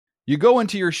You go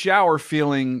into your shower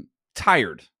feeling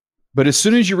tired, but as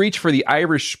soon as you reach for the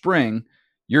Irish Spring,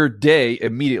 your day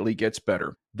immediately gets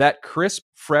better. That crisp,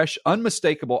 fresh,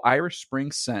 unmistakable Irish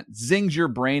Spring scent zings your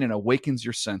brain and awakens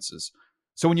your senses.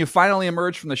 So when you finally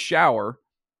emerge from the shower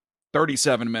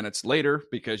 37 minutes later,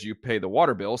 because you pay the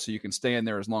water bill so you can stay in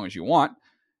there as long as you want,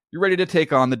 you're ready to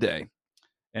take on the day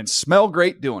and smell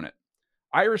great doing it.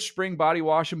 Irish Spring Body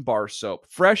Wash and Bar Soap.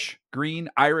 Fresh, green,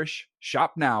 Irish.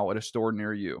 Shop now at a store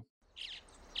near you.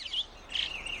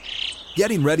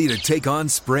 Getting ready to take on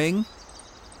spring?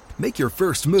 Make your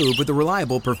first move with the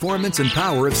reliable performance and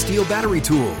power of Steel battery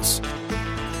tools.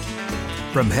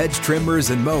 From hedge trimmers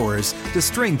and mowers to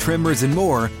string trimmers and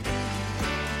more,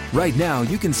 right now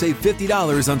you can save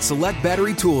 $50 on select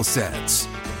battery tool sets.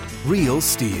 Real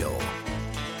Steel.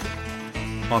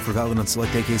 Offer valid on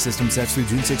select AK system sets through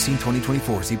June 16,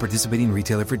 2024. See participating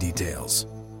retailer for details.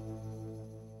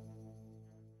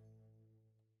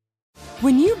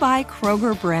 When you buy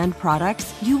Kroger brand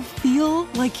products, you feel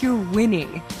like you're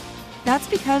winning. That's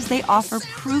because they offer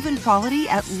proven quality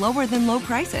at lower than low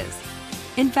prices.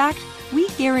 In fact, we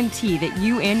guarantee that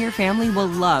you and your family will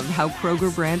love how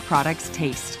Kroger brand products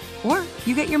taste, or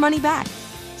you get your money back.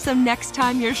 So next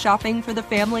time you're shopping for the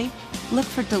family, look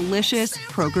for delicious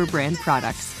Kroger brand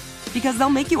products, because they'll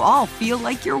make you all feel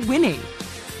like you're winning.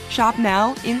 Shop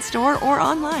now, in-store, or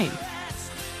online.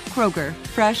 Kroger,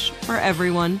 fresh for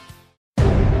everyone.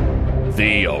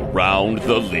 The Around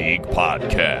the League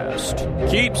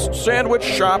podcast keeps sandwich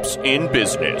shops in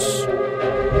business.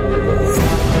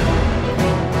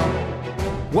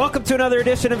 Welcome to another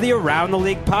edition of the Around the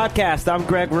League podcast. I'm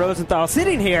Greg Rosenthal,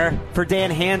 sitting here for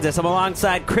Dan Hansis. I'm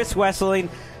alongside Chris Wesseling,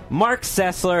 Mark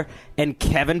Sessler, and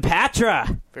Kevin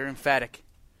Patra. Very emphatic.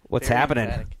 What's Very happening?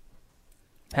 emphatic.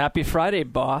 Happy Friday,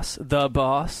 boss. The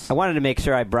boss. I wanted to make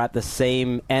sure I brought the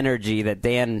same energy that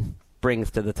Dan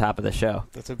brings to the top of the show.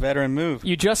 That's a veteran move.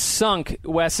 You just sunk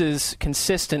Wes's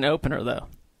consistent opener, though.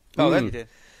 Oh, You did.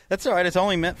 that's all right. It's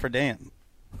only meant for Dan.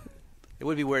 It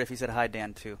would be weird if he said hi,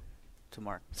 Dan, to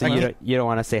Mark. So you don't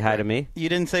want to say hi to me? You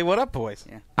didn't say what up, boys.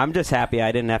 Yeah. I'm just happy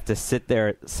I didn't have to sit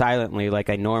there silently like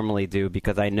I normally do,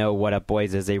 because I know what up,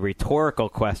 boys is a rhetorical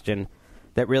question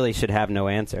that really should have no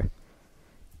answer.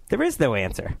 There is no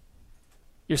answer.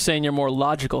 You're saying you're more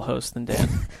logical host than Dan.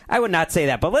 I would not say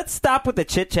that, but let's stop with the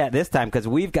chit-chat this time, because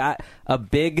we've got a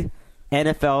big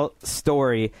NFL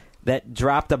story that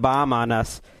dropped a bomb on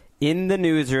us in the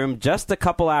newsroom just a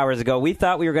couple hours ago. We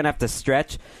thought we were going to have to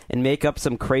stretch and make up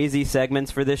some crazy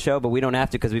segments for this show, but we don't have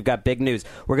to because we've got big news.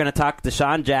 We're going to talk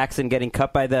DeSean Jackson getting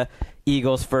cut by the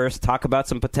Eagles first, talk about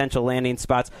some potential landing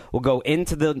spots. We'll go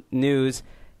into the news,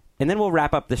 and then we'll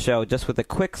wrap up the show just with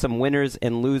some winners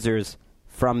and losers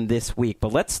from this week.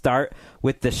 But let's start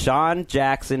with DeSean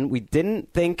Jackson. We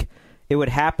didn't think it would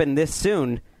happen this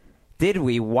soon, did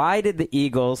we? Why did the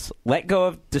Eagles let go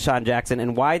of DeSean Jackson,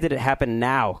 and why did it happen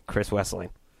now, Chris Wesseling?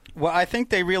 Well, I think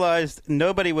they realized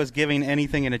nobody was giving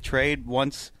anything in a trade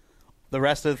once the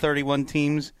rest of the 31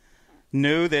 teams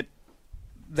knew that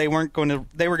they were going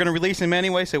to release him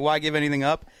anyway, so why give anything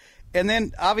up? And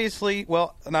then obviously,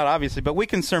 well, not obviously, but we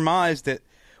can surmise that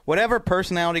whatever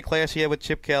personality clash he had with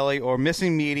Chip Kelly or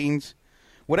missing meetings,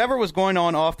 whatever was going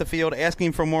on off the field,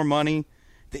 asking for more money,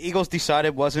 the Eagles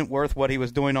decided wasn't worth what he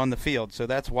was doing on the field. So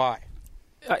that's why.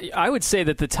 I would say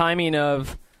that the timing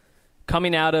of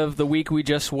coming out of the week we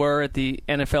just were at the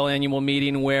NFL annual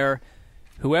meeting, where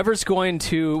whoever's going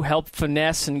to help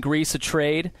finesse and grease a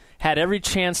trade had every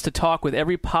chance to talk with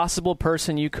every possible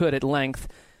person you could at length.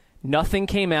 Nothing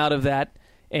came out of that,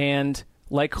 and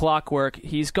like clockwork,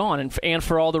 he's gone, and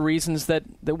for all the reasons that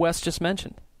Wes just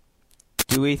mentioned.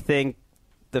 Do we think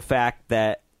the fact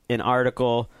that an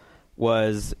article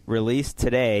was released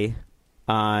today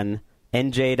on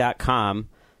NJ.com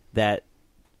that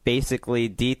basically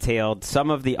detailed some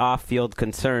of the off-field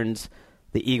concerns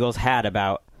the Eagles had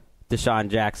about DeSean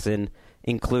Jackson,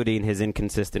 including his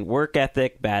inconsistent work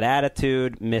ethic, bad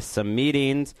attitude, missed some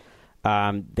meetings,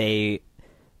 they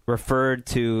referred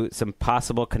to some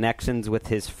possible connections with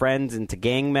his friends and to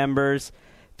gang members.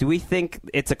 Do we think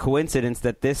it's a coincidence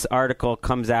that this article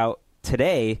comes out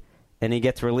today and he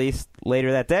gets released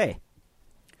later that day?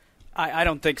 I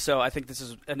don't think so. I think this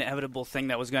is an inevitable thing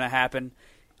that was going to happen.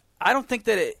 I don't think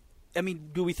that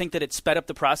do we think that it sped up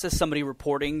the process, somebody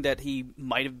reporting that he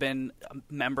might have been a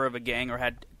member of a gang or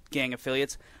had gang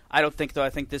affiliates? I don't think, though.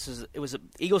 I think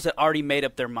Eagles had already made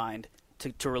up their mind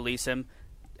to release him.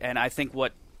 And I think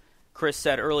what Chris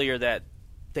said earlier, that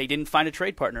they didn't find a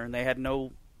trade partner and they had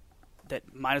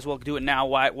that might as well do it now.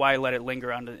 Why let it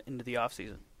linger on into the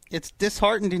offseason? It's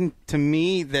disheartening to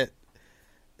me that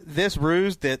this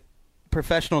ruse that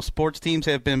professional sports teams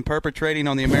have been perpetrating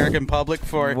on the American public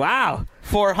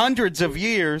for hundreds of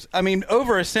years. I mean,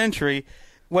 over a century.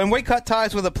 When we cut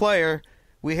ties with a player,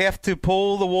 we have to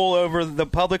pull the wool over the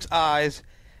public's eyes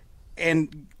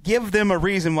and give them a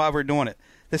reason why we're doing it.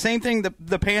 The same thing,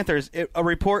 the Panthers, a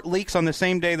report leaks on the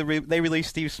same day they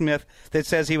released Steve Smith that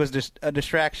says he was a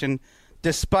distraction,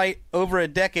 despite over a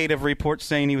decade of reports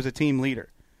saying he was a team leader.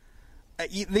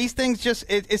 These things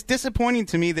it's disappointing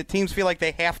to me that teams feel like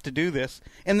they have to do this,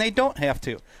 and they don't have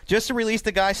to. Just to release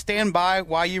the guy, stand by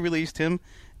why you released him,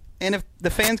 and if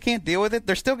the fans can't deal with it,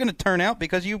 they're still going to turn out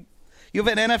because you have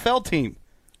an NFL team.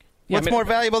 What's more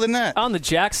valuable than that? On the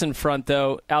Jackson front,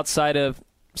 though, outside of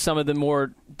some of the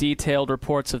more detailed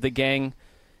reports of the gang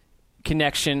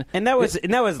connection, and that was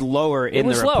lower in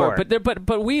the report. It was lower,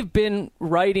 but we've been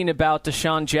writing about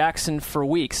DeSean Jackson for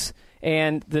weeks.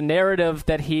 And the narrative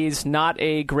that he's not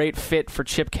a great fit for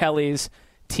Chip Kelly's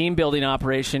team-building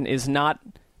operation is not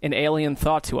an alien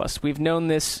thought to us. We've known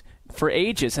this for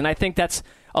ages, and I think that's,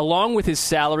 along with his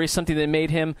salary, something that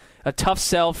made him a tough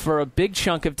sell for a big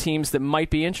chunk of teams that might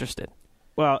be interested.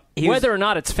 Well, whether or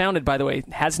not it's founded, by the way,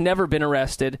 has never been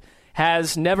arrested,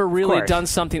 has never really done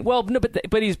something. Well, no,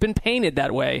 but he's been painted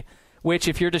that way, which,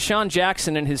 if you're DeSean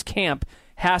Jackson and his camp,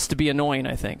 has to be annoying,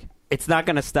 I think. It's not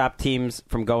going to stop teams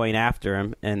from going after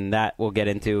him, and that we'll get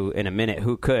into in a minute.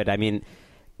 Who could? I mean,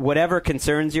 whatever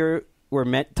concerns we're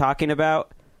talking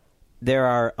about, there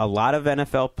are a lot of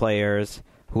NFL players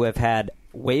who have had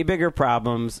way bigger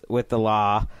problems with the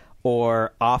law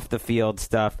or off-the-field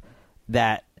stuff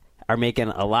that are making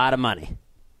a lot of money.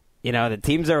 You know, the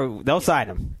teams they'll sign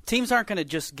him. Teams aren't going to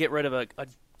just get rid of a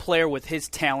player with his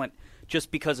talent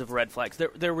just because of red flags.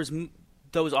 There was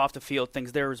those off-the-field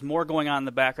things. There was more going on in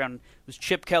the background. It was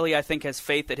Chip Kelly, I think, has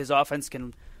faith that his offense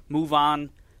can move on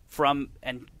from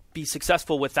and be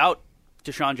successful without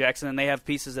DeSean Jackson, and they have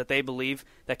pieces that they believe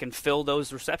that can fill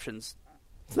those receptions.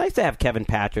 It's nice to have Kevin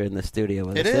Patrick in the studio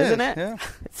with us, isn't it? Yeah.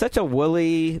 It's such a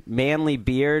woolly, manly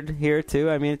beard here, too.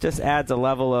 I mean, it just adds a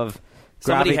level of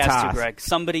Somebody gravitas. has to, Greg.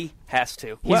 Somebody has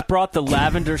to. He's brought the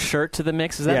lavender shirt to the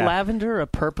mix. Is that lavender, a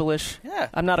purplish? Yeah.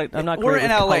 I'm not We're great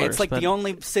in with LA. colors, It's like the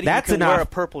only city that's you can wear a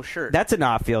purple shirt. That's an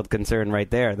off-field concern right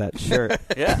there, that shirt.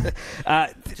 Yeah.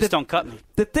 Just don't cut me.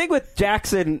 The thing with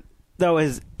Jackson, though,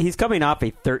 is he's coming off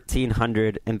a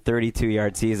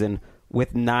 1,332-yard season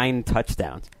with 9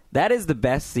 touchdowns. That is the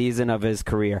best season of his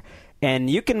career. And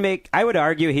I would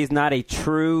argue he's not a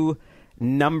true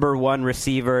number one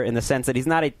receiver in the sense that he's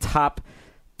not a top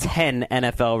 10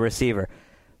 NFL receiver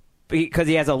because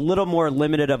he has a little more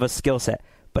limited of a skill set.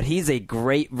 But he's a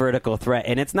great vertical threat,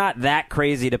 and it's not that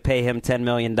crazy to pay him $10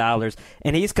 million.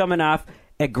 And he's coming off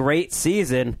a great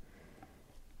season.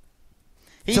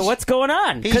 So what's going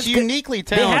on? He's uniquely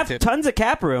talented. They have tons of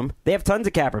cap room.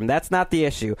 That's not the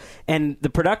issue. And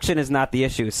the production is not the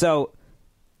issue. So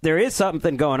there is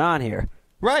something going on here.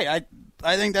 Right.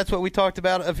 I think that's what we talked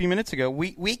about a few minutes ago.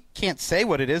 We can't say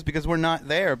what it is because we're not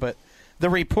there, but the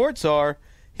reports are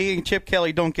he and Chip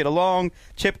Kelly don't get along.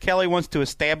 Chip Kelly wants to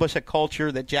establish a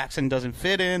culture that Jackson doesn't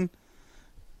fit in.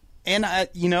 And,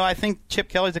 I think Chip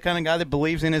Kelly's the kind of guy that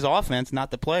believes in his offense, not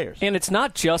the players. And it's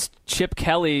not just Chip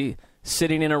Kelly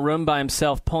sitting in a room by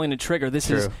himself pulling a trigger.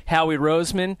 This is Howie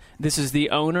Roseman. This is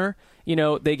the owner.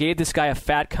 They gave this guy a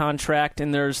fat contract,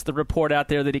 and there's the report out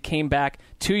there that he came back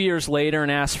 2 years later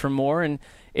and asked for more. And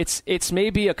it's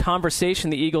maybe a conversation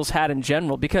the Eagles had in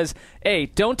general because,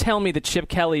 don't tell me that Chip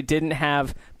Kelly didn't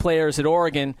have players at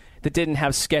Oregon that didn't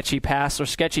have sketchy past or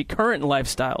sketchy current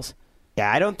lifestyles.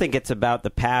 Yeah, I don't think it's about the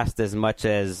past as much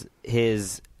as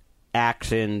his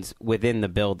actions within the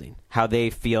building, how they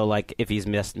feel like if he's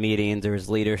missed meetings or his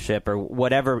leadership or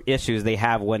whatever issues they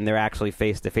have when they're actually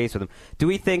face-to-face with him. Do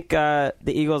we think the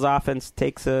Eagles' offense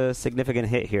takes a significant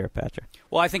hit here, Patrick?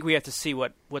 Well, I think we have to see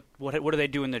what do they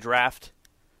do in the draft.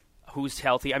 Who's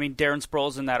healthy? I mean, Darren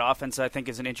Sproles in that offense, I think,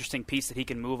 is an interesting piece that he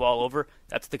can move all over.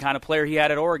 That's the kind of player he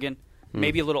had at Oregon.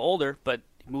 Maybe a little older, but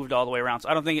he moved all the way around. So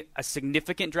I don't think a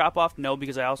significant drop-off, no,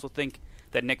 because I also think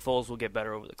that Nick Foles will get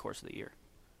better over the course of the year.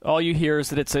 All you hear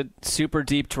is that it's a super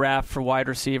deep draft for wide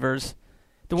receivers.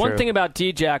 The one thing about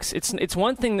D-Jax, it's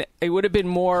one thing that it would have been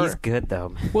more... He's good,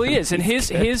 though. Well, he is. And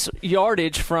his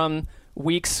yardage from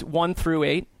weeks 1 through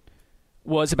 8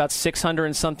 was about 600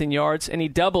 and something yards, and he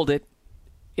doubled it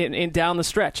in down the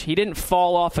stretch. He didn't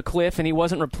fall off a cliff, and he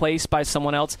wasn't replaced by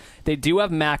someone else. They do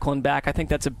have Macklin back. I think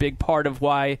that's a big part of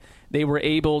why they were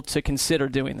able to consider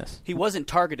doing this. He wasn't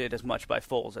targeted as much by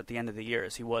Foles at the end of the year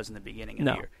as he was in the beginning of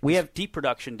the year. We have deep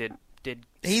production did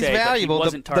He's stay, valuable. He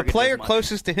wasn't the player as much.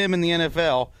 closest to him in the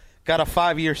NFL got a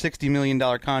 5-year, $60 million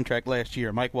contract last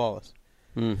year, Mike Wallace.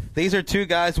 These are two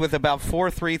guys with about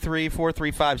 4.33,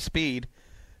 4.35 speed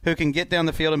who can get down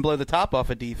the field and blow the top off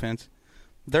a defense.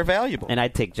 They're valuable. And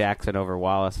I'd take Jackson over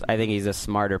Wallace. I think he's a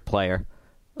smarter player,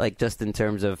 like just in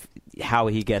terms of how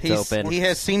he gets open. He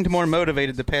has seemed more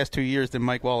motivated the past 2 years than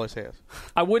Mike Wallace has.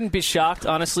 I wouldn't be shocked,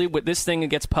 honestly, with this thing that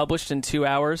gets published in 2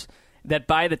 hours, that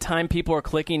by the time people are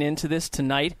clicking into this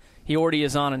tonight, he already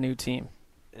is on a new team.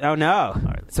 Oh, no.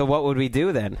 So what would we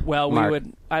do then? Well, Mark?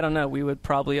 we would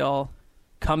probably all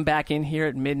come back in here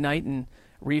at midnight and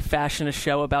refashion a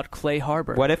show about Clay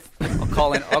Harbor. What if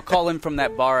I'll call in from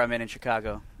that bar I'm in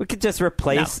Chicago. we could just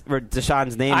replace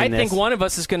DeSean's name I in this? think one of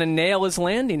us is going to nail his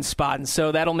landing spot, and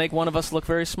so that'll make one of us look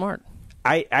very smart.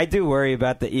 I do worry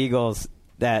about the Eagles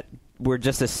that we're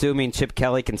just assuming Chip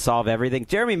Kelly can solve everything.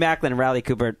 Jeremy Maclin and Riley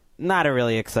Cooper, not a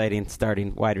really exciting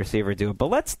starting wide receiver duo. But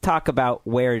let's talk about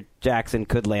where Jackson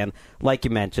could land, like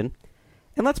you mentioned.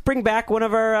 And let's bring back one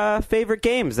of our favorite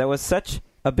games that was such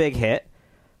a big hit.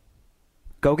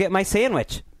 Go get my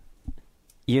sandwich.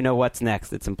 You know what's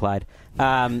next, it's implied.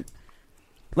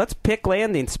 Let's pick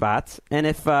landing spots. And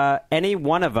if any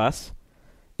one of us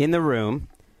in the room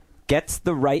gets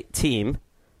the right team,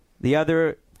 the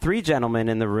other 3 gentlemen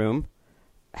in the room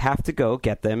have to go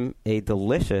get them a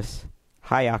delicious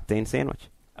high-octane sandwich.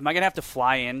 Am I going to have to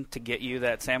fly in to get you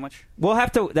that sandwich? We'll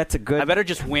have to. That's a good. I better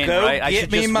just win, Go right?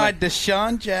 get me my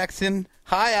DeSean Jackson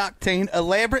high-octane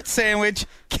elaborate sandwich,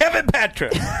 Kevin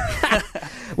Patrick.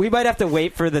 We might have to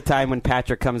wait for the time when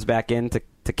Patrick comes back in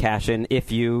to cash in.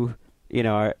 If you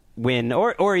win,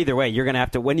 or either way, you're going to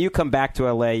have to. When you come back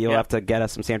to LA, you'll have to get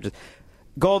us some sandwiches.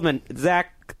 Goldman,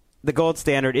 Zach, the gold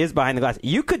standard is behind the glass.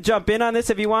 You could jump in on this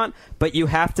if you want, but you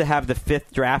have to have the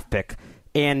 5th draft pick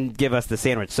and give us the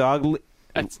sandwich. So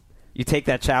you take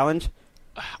that challenge?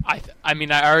 I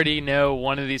mean, I already know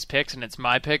one of these picks, and it's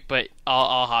my pick, but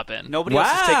I'll hop in. Nobody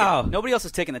else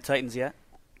has taken the Titans yet.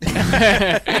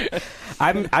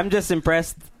 I'm just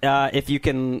impressed if you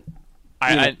can.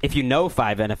 If you know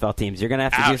 5 NFL teams, you're going to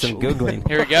have to do some Googling.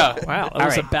 Here we go. Wow, that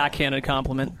was a backhanded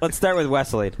compliment. Let's start with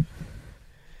Wesley.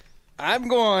 I'm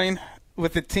going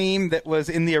with the team that was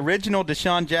in the original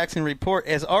DeSean Jackson report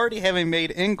as already having made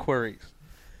inquiries.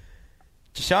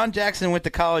 DeSean Jackson went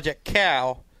to college at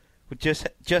Cal, which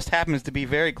just happens to be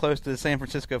very close to the San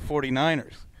Francisco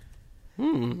 49ers.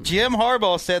 Jim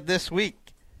Harbaugh said this week,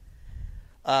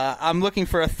 I'm looking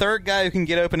for a third guy who can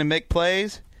get open and make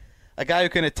plays, a guy who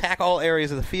can attack all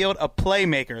areas of the field, a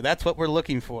playmaker. That's what we're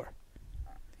looking for.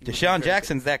 DeSean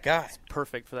Jackson's that guy. It's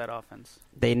perfect for that offense.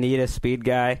 They need a speed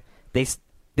guy.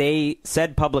 They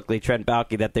said publicly, Trent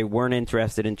Baalke, that they weren't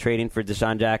interested in trading for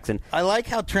DeSean Jackson. I like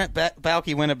how Trent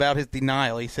Baalke went about his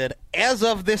denial. He said, as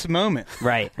of this moment.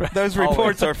 Right. Those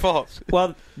reports are false.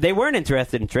 Well, they weren't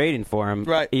interested in trading for him.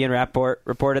 Right. Ian Rappaport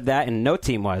reported that, and no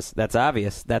team was. That's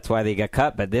obvious. That's why they got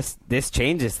cut. But this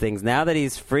changes things. Now that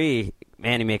he's free,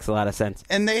 man, he makes a lot of sense.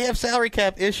 And they have salary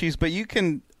cap issues, but you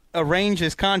can arrange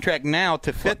his contract now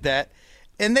to fit that.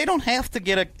 And they don't have to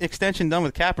get an extension done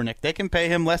with Kaepernick. They can pay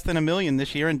him less than $1 million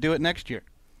this year and do it next year.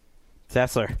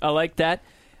 Sessler. I like that.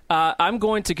 I'm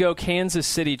going to go Kansas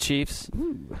City Chiefs.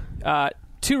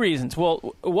 2 reasons.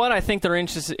 Well, one, I think their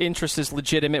interest is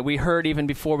legitimate. We heard even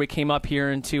before we came up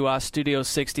here into Studio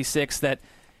 66 that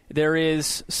there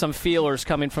is some feelers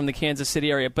coming from the Kansas City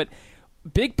area. But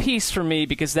big piece for me,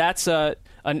 because that's an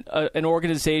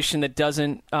organization that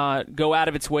doesn't go out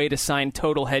of its way to sign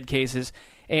total head cases.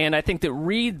 And I think that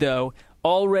Reed, though,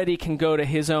 already can go to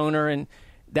his owner and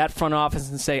that front office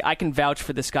and say, I can vouch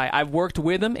for this guy. I've worked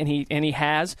with him, and he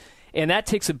has. And that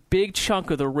takes a big chunk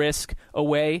of the risk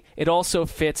away. It also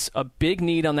fits a big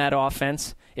need on that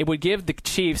offense. It would give the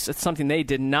Chiefs something they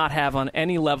did not have on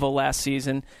any level last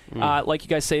season. Like you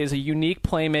guys say, is a unique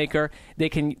playmaker. They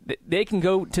can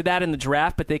go to that in the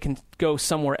draft, but they can go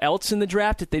somewhere else in the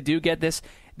draft if they do get this.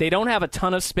 They don't have a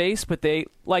ton of space, but they,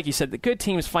 like you said, the good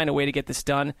teams find a way to get this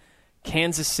done.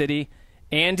 Kansas City.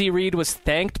 Andy Reid was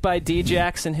thanked by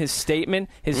D-Jax in his statement.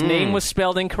 His name was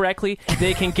spelled incorrectly.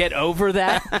 They can get over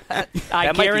that.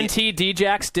 I guarantee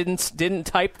D-Jax didn't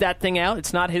type that thing out.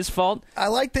 It's not his fault. I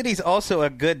like that he's also a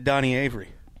good Donnie Avery.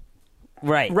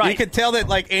 Right. You could tell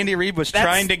that Andy Reid was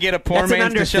trying to get a poor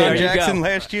man's DeSean Jackson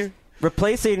last year.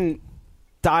 Replacing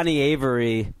Donnie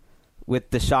Avery with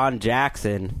DeSean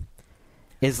Jackson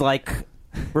is like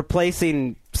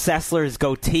replacing Sessler's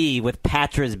goatee with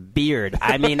Patra's beard.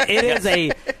 I mean, it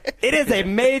is a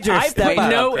major step up. I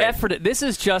put no effort. This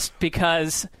is just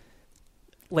because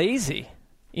lazy.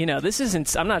 This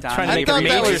isn't. I'm not trying to make a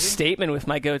major statement with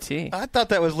my goatee. I thought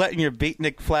that was letting your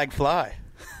beatnik flag fly.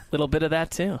 A little bit of that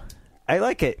too. I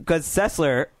like it because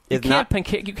Sessler, is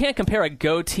you can't compare a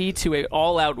goatee to a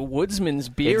all-out woodsman's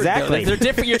beard. Exactly. They're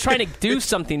different. You're trying to do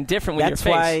something different with That's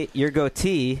your face. why your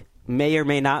goatee may or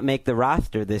may not make the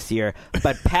roster this year.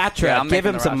 But Patra, give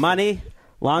him some money,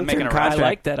 long-term contract. I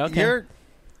like that. Okay. Your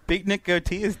beatnik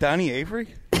goatee is Donnie Avery?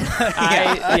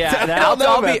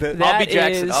 I'll be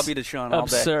Jackson. I'll be DeSean all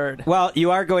day. Absurd. Well,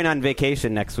 you are going on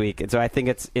vacation next week, and so I think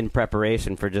it's in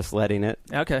preparation for just letting it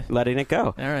go.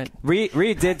 All right.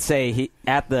 Reed did say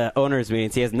at the owners'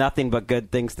 meetings he has nothing but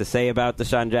good things to say about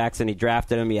DeSean Jackson. He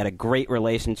drafted him. He had a great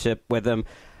relationship with him.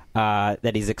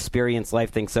 That he's experienced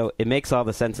life things. So it makes all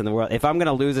the sense in the world. If I'm going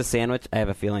to lose a sandwich, I have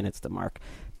a feeling it's to Mark.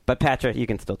 But Patra, you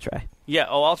can still try. Yeah.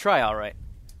 Oh, I'll try. All right.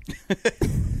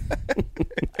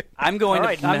 I'm going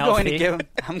to give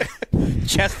him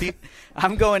Chesty.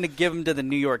 I'm going to give him to the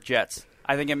New York Jets.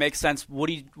 I think it makes sense.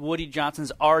 Woody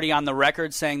Johnson's already on the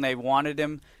record saying they wanted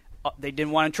him. They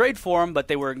didn't want to trade for him, but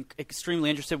they were extremely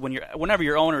interested. Whenever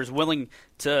your owner is willing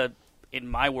to, in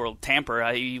my world,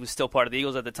 tamper. He was still part of the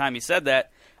Eagles at the time he said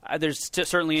that. There's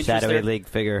certainly interest Shadowy there. league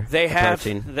figure. They have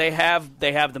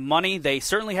the money. They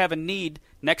certainly have a need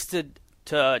next to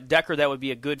Decker. That would be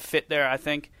a good fit there, I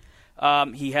think.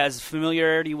 He has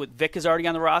familiarity with Vic is already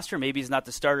on the roster. Maybe he's not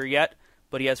the starter yet,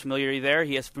 but he has familiarity there.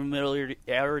 He has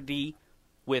familiarity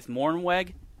with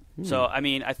Mornweg. So, I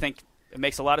mean, I think it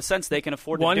makes a lot of sense. They can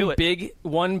afford to do it.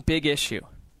 One big issue.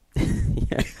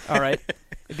 All right.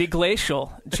 The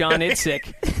glacial John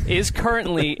Itzik is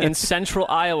currently in central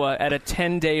Iowa at a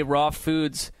 10-day raw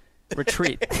foods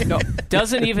retreat. No,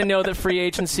 doesn't even know that free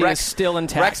agency is still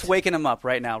intact. Rex waking him up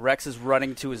right now. Rex is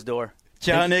running to his door.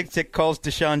 John Itzik calls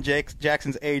DeSean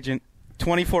Jackson's agent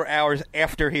 24 hours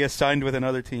after he has signed with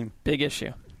another team. Big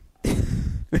issue.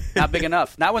 Not big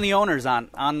enough. Not when the owner's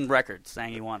on record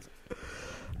saying he wants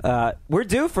it. We're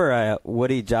due for a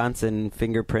Woody Johnson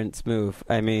fingerprints move.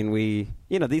 I mean,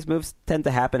 these moves tend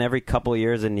to happen every couple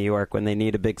years in New York when they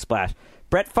need a big splash.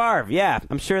 Brett Favre, yeah,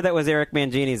 I'm sure that was Eric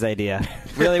Mangini's idea.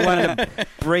 Really wanted to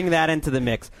bring that into the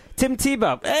mix. Tim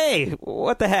Tebow, hey,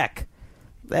 what the heck?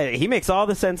 He makes all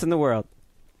the sense in the world.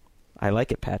 I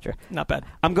like it, Patrick. Not bad.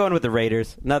 I'm going with the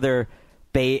Raiders, another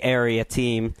Bay Area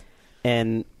team,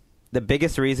 and the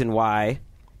biggest reason why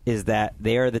is that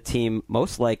they are the team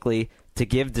most likely to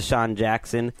give DeSean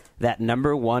Jackson that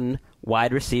number one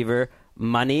wide receiver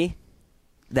money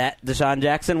that DeSean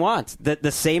Jackson wants.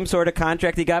 The same sort of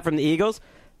contract he got from the Eagles,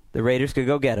 the Raiders could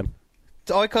go get him.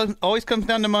 It always comes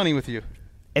down to money with you.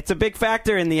 It's a big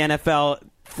factor in the NFL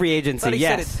free agency,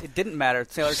 yes. Said it didn't matter.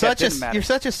 Taylor didn't matter. You're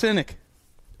such a cynic.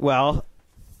 Well,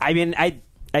 I mean,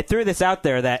 I threw this out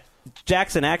there that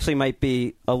Jackson actually might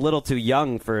be a little too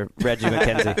young for Reggie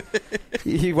McKenzie.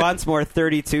 He wants more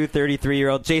 32,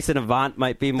 33-year-old. Jason Avant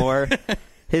might be more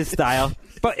his style.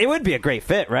 But it would be a great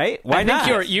fit, right? Why not?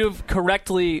 I think you've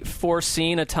correctly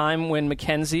foreseen a time when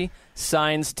McKenzie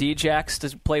signs D-Jax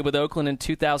to play with Oakland in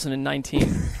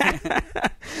 2019.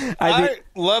 I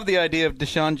love the idea of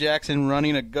DeSean Jackson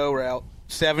running a go route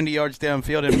 70 yards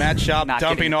downfield and Matt Schaub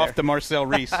dumping off to Marcel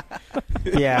Reese.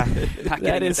 Yeah.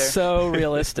 That is so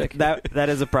realistic. That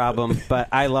is a problem, but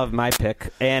I love my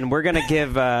pick. And we're going to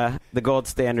give the gold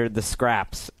standard the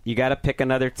scraps. You got to pick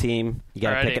another team. You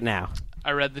got to pick it now.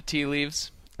 I read the tea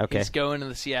leaves. Okay. He's going to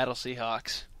the Seattle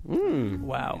Seahawks.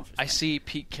 Wow. I see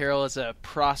Pete Carroll as a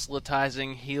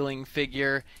proselytizing, healing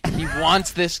figure. He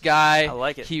wants this guy. I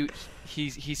like it. He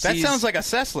sees... That sounds like a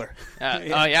Sessler.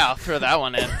 Oh, yeah, I'll throw that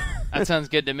one in. That sounds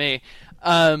good to me.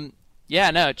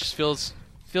 It just feels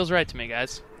right to me,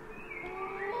 guys.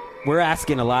 We're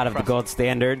asking a lot of the gold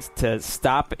standards to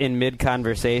stop in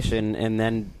mid-conversation and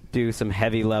then do some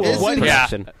heavy-level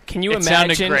production. Yeah. Can you It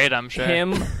imagine sounded great, I'm sure.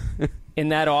 him in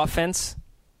that offense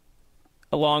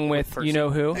along with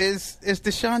you-know-who? Is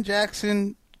DeSean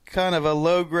Jackson kind of a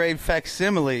low-grade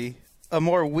facsimile, a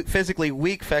more physically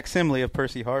weak facsimile of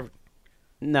Percy Harvin?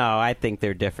 No, I think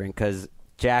they're different because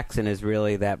Jackson is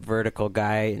really that vertical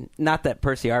guy. Not that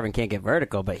Percy Harvin can't get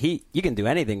vertical, but you can do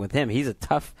anything with him. He's a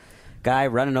tough guy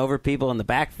running over people in the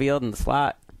backfield and the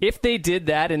slot. If they did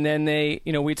that and then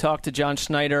we talked to John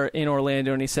Schneider in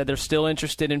Orlando and he said they're still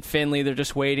interested in Finley, they're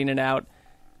just waiting it out.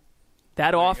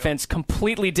 That offense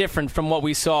completely different from what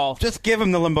we saw. Just give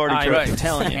him the Lombardi Trophy. I'm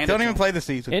telling you. Don't even play the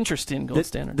season. Interesting gold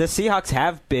standard. The Seahawks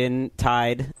have been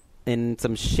tied in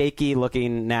some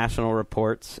shaky-looking national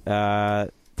reports,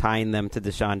 tying them to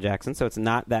DeSean Jackson, so it's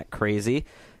not that crazy.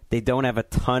 They don't have a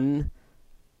ton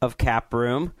of cap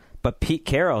room, but Pete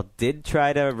Carroll did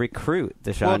try to recruit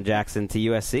DeSean Jackson to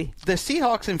USC. The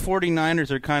Seahawks and 49ers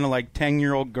are kind of like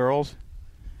 10-year-old girls.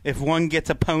 If one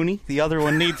gets a pony, the other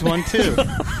one needs one too.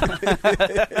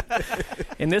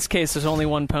 In this case, there's only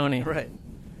one pony. Right.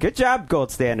 Good job,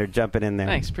 Gold Standard, jumping in there.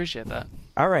 Thanks, appreciate that.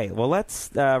 All right, well, let's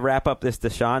wrap up this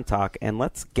DeSean talk, and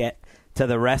let's get to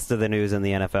the rest of the news in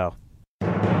the NFL.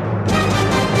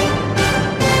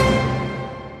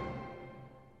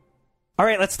 All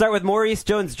right, let's start with Maurice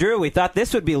Jones-Drew. We thought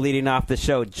this would be leading off the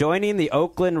show, joining the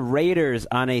Oakland Raiders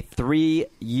on a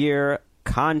 3-year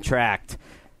contract.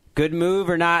 Good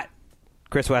move or not,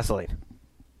 Chris Wesseling?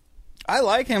 I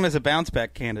like him as a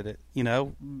bounce-back candidate. You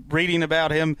know, reading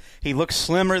about him, he looks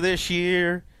slimmer this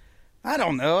year. I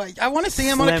don't know. I want to see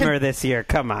him slimmer this year.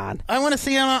 Come on. I want to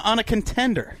see him on a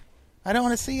contender. I don't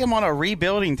want to see him on a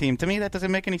rebuilding team. To me, that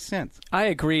doesn't make any sense. I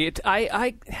agree.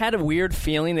 I had a weird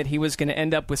feeling that he was going to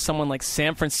end up with someone like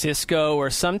San Francisco or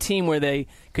some team where they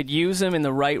could use him in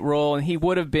the right role, and he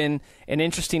would have been an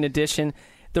interesting addition.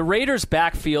 The Raiders'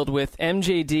 backfield with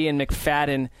MJD and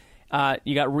McFadden,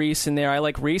 you got Reese in there. I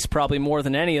like Reese probably more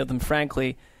than any of them,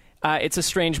 frankly. It's a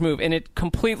strange move, and it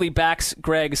completely backs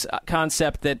Greg's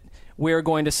concept that we're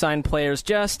going to sign players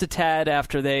just a tad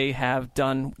after they have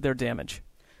done their damage.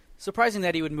 Surprising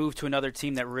that he would move to another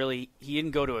team that really he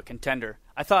didn't go to a contender.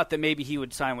 I thought that maybe he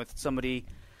would sign with somebody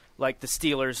like the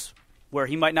Steelers, where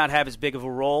he might not have as big of a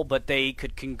role, but they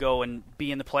can go and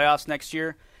be in the playoffs next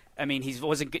year. I mean, he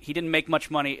didn't make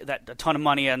much money, a ton of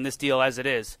money on this deal as it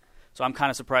is. So I'm kind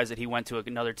of surprised that he went to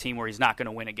another team where he's not going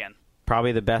to win again.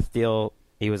 Probably the best deal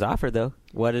he was offered, though.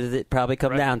 What does it probably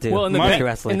come down to? Well, in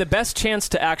the best chance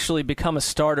to actually become a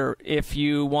starter, if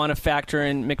you want to factor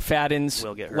in McFadden's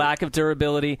lack of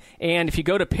durability, and if you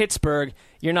go to Pittsburgh,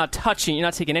 you're not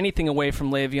taking anything away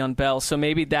from Le'Veon Bell. So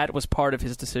maybe that was part of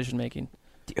his decision making.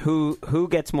 Who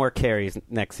gets more carries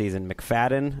next season,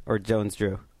 McFadden or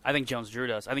Jones-Drew? I think Jones-Drew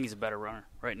does. I think he's a better runner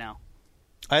right now.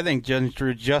 I think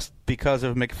Jones-Drew just because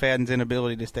of McFadden's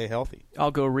inability to stay healthy. I'll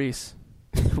go Reese.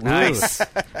 Nice.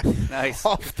 Nice.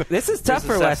 This is tough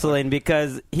for Wesseling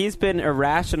because he's been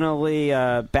irrationally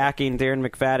backing Darren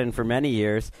McFadden for many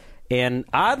years, and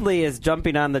oddly is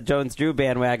jumping on the Jones-Drew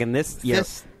bandwagon this year.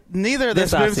 Neither of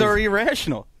those moves are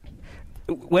irrational.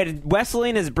 When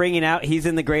Wesseling is bringing out he's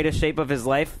in the greatest shape of his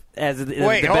life as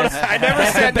wait, hold on. I never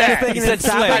said that. He said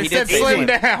slim. I said slim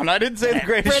down. I didn't say the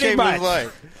greatest shape of his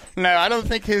life. No, I don't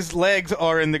think his legs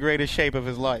are in the greatest shape of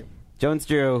his life.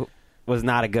 Jones-Drew was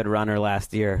not a good runner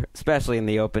last year, especially in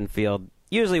the open field.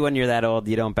 Usually when you're that old,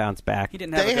 you don't bounce back. He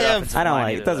didn't have a good offensive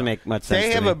line either, it doesn't make much sense.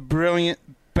 They have a brilliant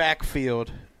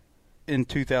backfield in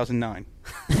 2009.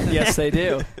 Yes, they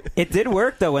do. It did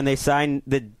work, though, when they signed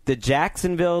the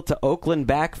Jacksonville to Oakland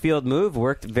backfield move.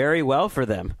 Worked very well for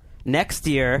them. Next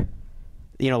year,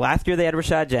 last year they had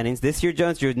Rashad Jennings. This year,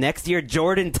 Jones-Drew. Next year,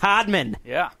 Jordan Todman.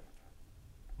 Yeah.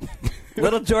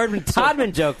 Little Jordan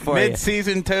Todman joke for you.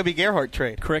 Mid-season Toby Gerhart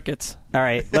trade. Crickets. All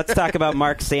right, let's talk about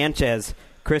Mark Sanchez,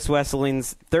 Chris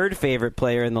Wesseling's third favorite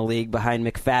player in the league behind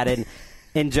McFadden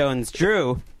and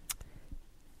Jones-Drew.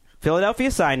 Philadelphia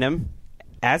signed him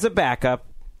as a backup.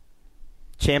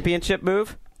 Championship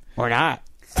move or not?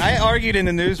 I argued in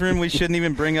the newsroom we shouldn't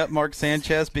even bring up Mark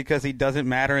Sanchez because he doesn't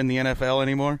matter in the NFL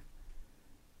anymore.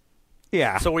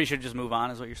 Yeah. So we should just move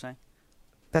on is what you're saying?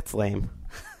 That's lame.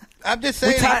 I'm just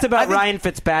saying. We talked about Ryan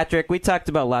Fitzpatrick. We talked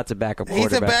about lots of backup quarterbacks.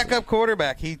 He's a backup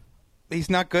quarterback. He's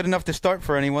not good enough to start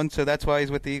for anyone, so that's why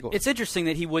he's with the Eagles. It's interesting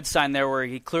that he would sign there where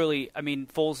he clearly,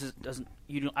 Foles doesn't.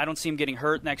 I don't see him getting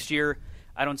hurt next year.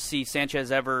 I don't see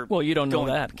Sanchez ever. Well, you don't know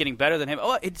that. Getting better than him.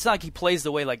 Oh, it's not like he plays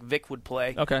the way like Vic would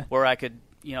play. Okay. Where I could,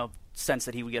 sense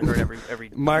that he would get hurt every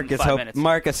 5 minutes.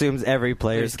 Mark assumes every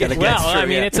player is going to get hurt.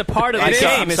 It's a part of the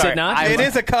game, is it not? It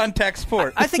is a contact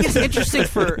sport. I think it's interesting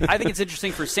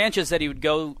for Sanchez that he would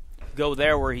go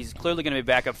there where he's clearly going to be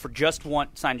back up for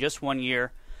sign just 1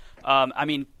 year.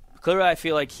 Clearly I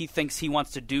feel like he thinks he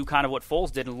wants to do kind of what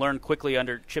Foles did and learn quickly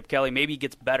under Chip Kelly. Maybe he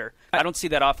gets better. I don't see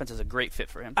that offense as a great fit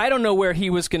for him. I don't know where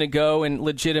he was going to go and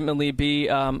legitimately be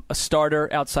a starter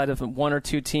outside of one or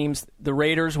two teams. The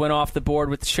Raiders went off the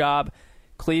board with Schaub.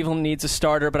 Cleveland needs a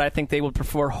starter, but I think they would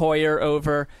prefer Hoyer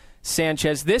over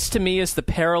Sanchez. This, to me, is the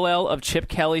parallel of Chip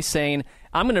Kelly saying,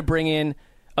 I'm going to bring in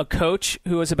a coach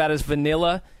who is about as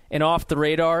vanilla and off the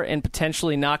radar and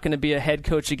potentially not going to be a head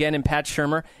coach again in Pat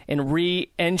Shurmur and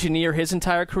re-engineer his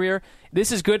entire career. This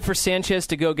is good for Sanchez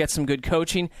to go get some good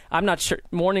coaching. I'm not sure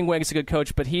Morningweg's a good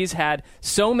coach, but he's had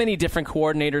so many different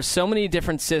coordinators, so many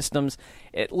different systems.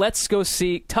 Let's go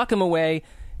tuck him away.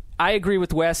 I agree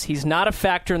with Wes. He's not a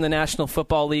factor in the National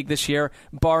Football League this year,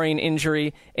 barring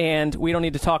injury, and we don't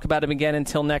need to talk about him again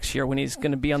until next year when he's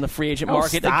going to be on the free agent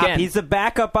market again. He's a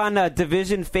backup on a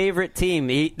division favorite team.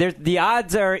 The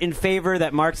odds are in favor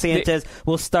that Mark Sanchez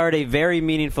will start a very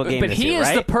meaningful game this year, But he is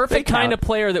right? the perfect kind of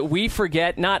player that we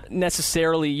forget, not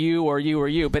necessarily you or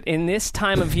you, but in this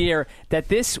time of year, that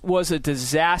this was a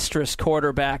disastrous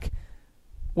quarterback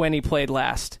when he played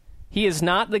last. He is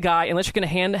not the guy, unless you're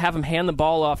going to have him hand the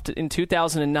ball off in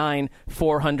 2009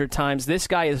 400 times. This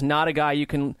guy is not a guy you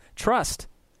can trust.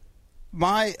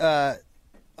 My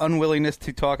unwillingness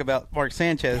to talk about Mark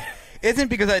Sanchez isn't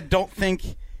because I don't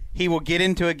think he will get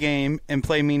into a game and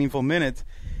play meaningful minutes.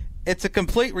 It's a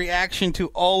complete reaction to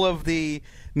all of the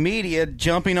media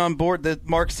jumping on board the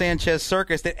Mark Sanchez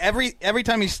circus that every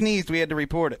time he sneezed, we had to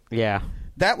report it. Yeah.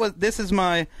 This is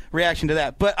my reaction to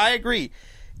that. But I agree.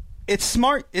 It's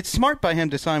smart. It's smart by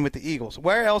him to sign with the Eagles.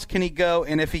 Where else can he go?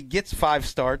 And if he gets 5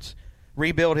 starts,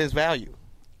 rebuild his value.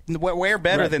 Where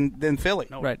better than Philly?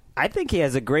 No. Right. I think he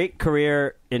has a great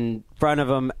career in front of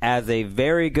him as a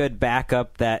very good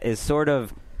backup that is sort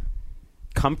of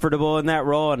comfortable in that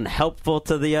role and helpful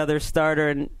to the other starter,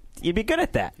 and you'd be good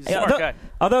at that. He's a smart guy.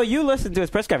 Although you listened to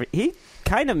his press conference, he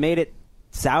kind of made it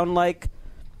sound like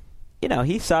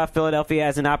he saw Philadelphia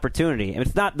as an opportunity. And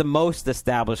it's not the most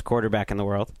established quarterback in the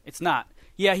world. It's not.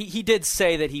 Yeah, he did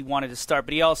say that he wanted to start,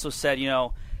 but he also said,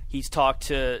 he's talked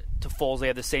to Foles. They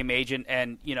have the same agent,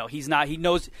 and he's not. He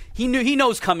knows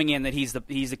coming in that he's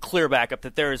a clear backup.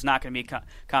 That there is not going to be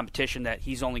competition. That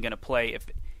he's only going to play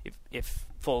if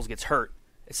Foles gets hurt.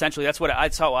 Essentially, that's what I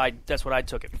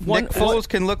took it. Nick Foles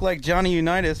can look like Johnny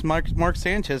Unitas. Mark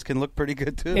Sanchez can look pretty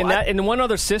good too. And one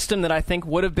other system that I think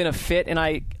would have been a fit, and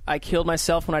I killed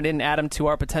myself when I didn't add him to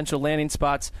our potential landing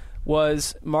spots,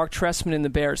 was Mark Trestman in the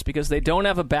Bears, because they don't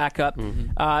have a backup.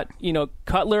 Mm-hmm.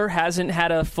 Cutler hasn't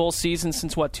had a full season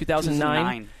since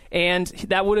 2009. And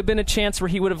that would have been a chance where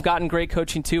he would have gotten great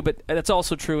coaching too, but that's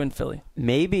also true in Philly.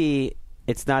 Maybe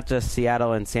it's not just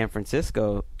Seattle and San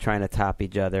Francisco trying to top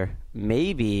each other.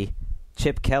 Maybe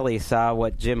Chip Kelly saw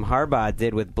what Jim Harbaugh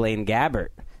did with Blaine Gabbert,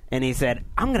 and he said,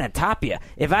 I'm going to top you.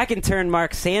 If I can turn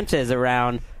Mark Sanchez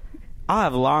around, I'll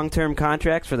have long-term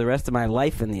contracts for the rest of my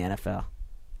life in the NFL.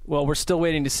 Well, we're still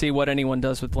waiting to see what anyone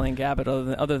does with Blaine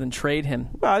Gabbert other than trade him.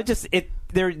 Well,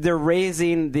 they're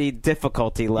raising the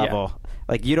difficulty level. Yeah.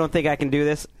 Like, you don't think I can do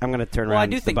this? I'm going to turn around. Well, I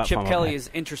do think Chip Kelly is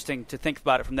interesting to think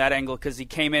about it from that angle, because he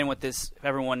came in with this.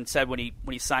 Everyone said when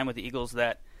he signed with the Eagles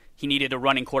that he needed a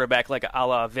running quarterback like a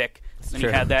la Vic, and he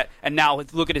had that. And now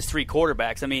look at his 3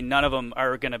 quarterbacks. I mean, none of them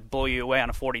are going to blow you away on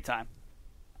a 40 time.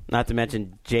 Not to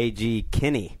mention J.G.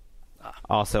 Kinney.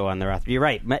 Also on the roster. You're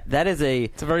right.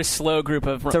 It's a very slow group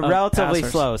of It's relatively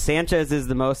passers. slow. Sanchez is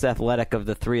the most athletic of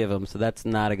the 3 of them, so that's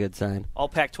not a good sign. All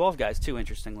Pac-12 guys, too,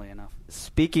 interestingly enough.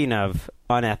 Speaking of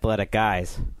unathletic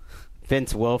guys,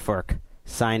 Vince Wilfork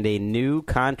signed a new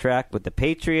contract with the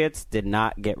Patriots, did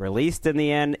not get released in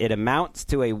the end. It amounts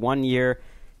to a 1-year,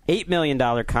 $8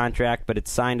 million contract, but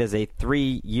it's signed as a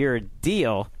 3-year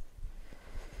deal.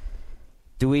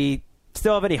 Do we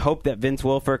still have any hope that Vince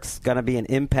Wilfork's going to be an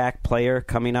impact player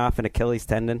coming off an Achilles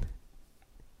tendon?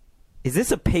 Is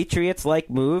this a Patriots-like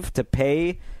move to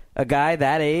pay a guy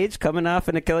that age coming off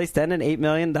an Achilles tendon $8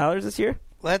 million this year?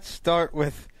 Let's start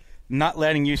with not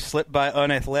letting you slip by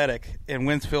unathletic. And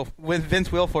Vince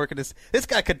Wilfork, this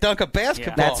guy could dunk a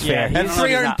basketball. Yeah, that's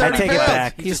fair. At 330 I take it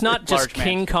back. He's not just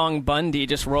King Kong Bundy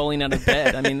just rolling out of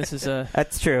bed. I mean, this is a...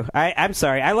 That's true. I'm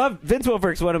sorry. I love Vince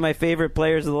Wilfork's one of my favorite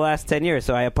players of the last 10 years,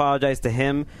 so I apologize to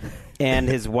him and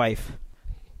his wife.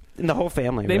 And the whole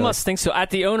family. They really. must think so. At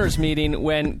the owners' meeting,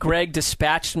 when Greg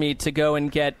dispatched me to go and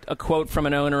get a quote from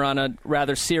an owner on a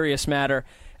rather serious matter,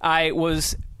 I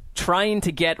was trying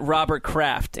to get Robert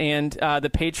Kraft, and the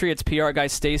Patriots PR guy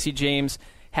Stacey James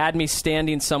had me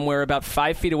standing somewhere about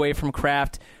 5 feet away from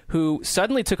Kraft, who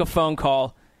suddenly took a phone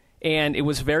call, and it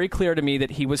was very clear to me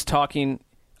that he was talking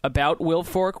about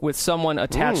Wilfork with someone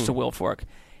attached to Wilfork.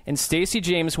 And Stacey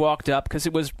James walked up, because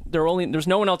there's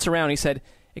no one else around. He said,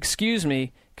 "Excuse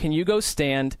me, can you go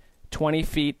stand 20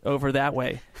 feet over that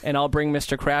way, and I'll bring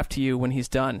Mr. Kraft to you when he's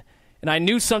done." And I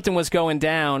knew something was going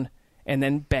down, and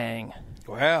then bang.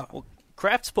 Wow. Well,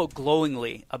 Kraft spoke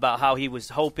glowingly about how he was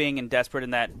hoping and desperate,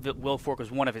 and that Wilfork was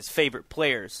one of his favorite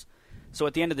players. So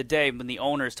at the end of the day, when the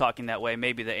owner is talking that way,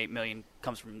 maybe the $8 million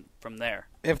comes from there.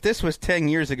 If this was 10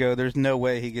 years ago, there's no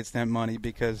way he gets that money,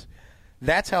 because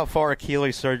that's how far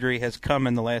Achilles surgery has come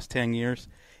in the last 10 years.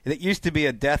 It used to be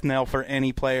a death knell for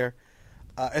any player,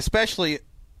 especially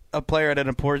a player at an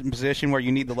important position where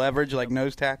you need the leverage, like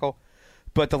nose tackle.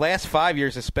 But the last 5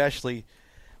 years especially,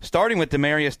 starting with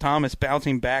Demaryius Thomas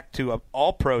bouncing back to an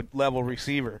all-pro level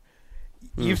receiver.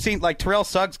 You've seen, like, Terrell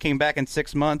Suggs came back in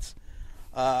 6 months.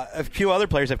 A few other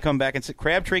players have come back, and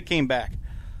Crabtree came back.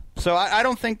 So I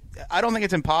don't think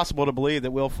it's impossible to believe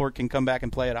that Will Ford can come back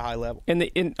and play at a high level.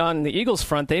 On the Eagles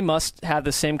front, they must have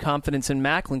the same confidence in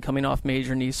Maclin coming off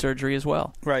major knee surgery as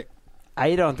well. Right.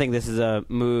 I don't think this is a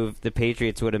move the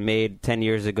Patriots would have made 10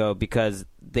 years ago because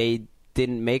they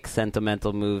didn't make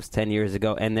sentimental moves 10 years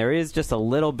ago. And there is just a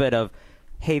little bit of,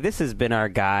 hey, this has been our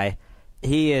guy.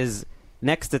 He is,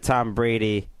 next to Tom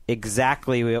Brady,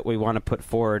 exactly what we want to put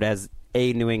forward as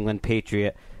a New England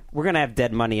Patriot. We're going to have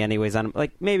dead money anyways on him.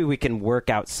 Like, maybe we can work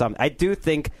out some. I do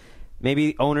think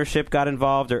maybe ownership got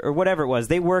involved or whatever it was.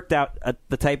 They worked out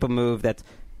the type of move that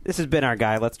this has been our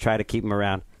guy. Let's try to keep him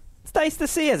around. It's nice to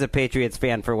see as a Patriots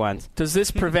fan for once. Does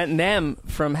this prevent them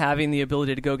from having the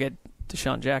ability to go get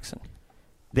DeSean Jackson?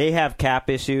 They have cap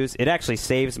issues. It actually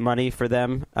saves money for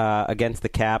them against the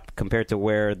cap compared to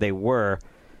where they were.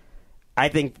 I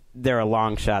think they're a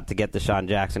long shot to get DeSean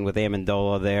Jackson with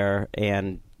Amendola there,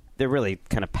 and they're really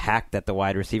kind of packed at the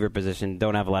wide receiver position,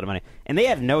 don't have a lot of money. And they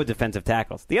have no defensive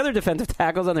tackles. The other defensive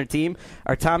tackles on their team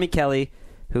are Tommy Kelly,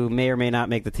 who may or may not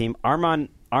make the team, Armand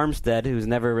Armstead, who's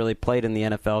never really played in the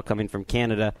NFL coming from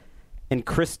Canada, and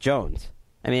Chris Jones.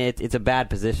 I mean, it's a bad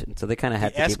position, so they kind of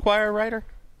had to Esquire writer?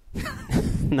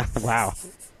 Wow.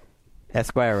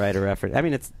 Esquire writer effort. I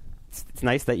mean, it's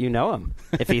nice that you know him,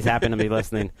 if he's happened to be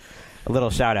listening. A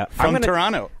little shout-out. From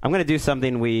Toronto. I'm going to do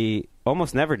something we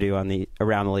almost never do on the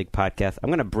Around the League podcast. I'm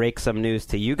going to break some news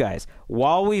to you guys.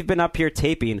 While we've been up here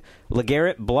taping,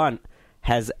 LeGarrette Blount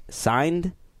has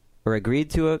signed or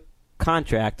agreed to a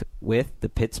contract with the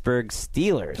Pittsburgh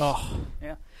Steelers. Oh,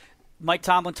 yeah. Mike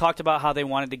Tomlin talked about how they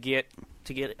wanted to get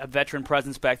a veteran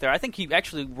presence back there. I think he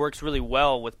actually works really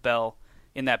well with Bell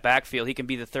in that backfield. He can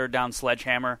be the third down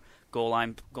sledgehammer, goal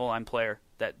line player.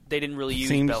 That they didn't really use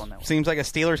Bell in that one. Seems like a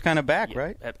Steelers kind of back,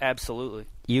 right? Absolutely.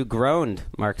 You groaned,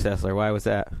 Mark Sessler. Why was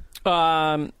that?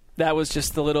 That was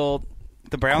just the little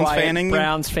Browns fanning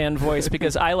Browns fan voice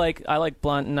because I like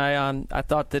Blount, and I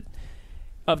thought that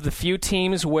of the few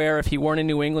teams where if he weren't in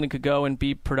New England, he could go and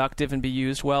be productive and be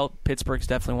used well, Pittsburgh's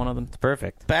definitely one of them. It's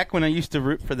perfect. Back when I used to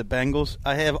root for the Bengals,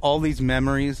 I have all these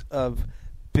memories of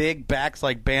big backs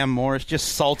like Bam Morris just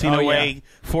salting away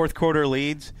fourth quarter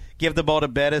leads. Give the ball to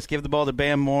Bettis. Give the ball to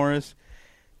Bam Morris.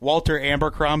 Walter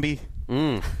Abercrombie.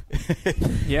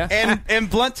 Yeah. And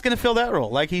Blunt's going to fill that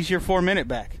role. Like he's your 4-minute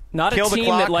back. Not Kill a the team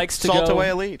clock, that likes to salt go away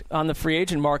a lead. On the free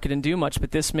agent market and do much, but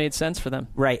this made sense for them.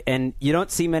 Right, and you don't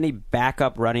see many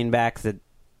backup running backs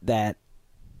that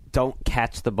don't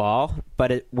catch the ball,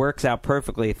 but it works out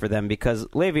perfectly for them because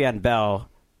Le'Veon Bell,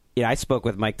 I spoke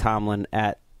with Mike Tomlin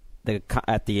at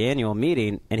the annual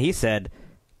meeting, and he said,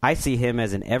 I see him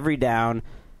as an every down,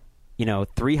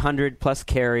 300-plus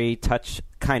carry, touch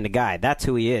kind of guy. That's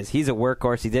who he is. He's a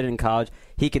workhorse. He did it in college.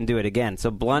 He can do it again.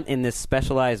 So Blount in this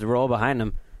specialized role behind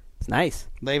him, it's nice.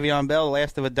 Le'Veon Bell,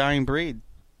 last of a dying breed.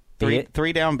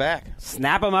 Three down back.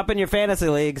 Snap him up in your fantasy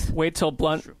leagues. Wait till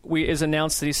Blount is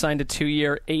announced that he signed a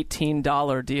 2-year,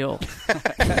 $18 deal.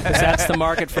 Because that's the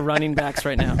market for running backs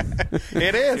right now.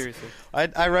 It is. Seriously.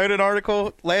 I wrote an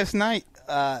article last night.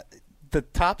 The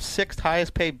top 6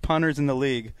 highest paid punters in the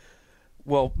league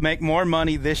will make more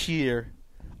money this year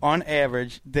on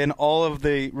average than all of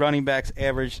the running backs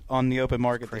averaged on the open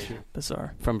market this year.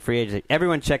 Bizarre. From free agency.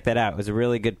 Everyone check that out. It was a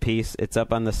really good piece. It's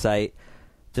up on the site.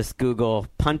 Just Google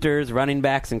punters, running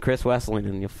backs, and Chris Wesseling,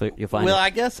 and you'll find it. Well,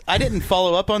 I guess I didn't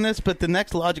follow up on this, but the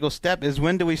next logical step is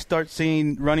when do we start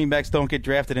seeing running backs don't get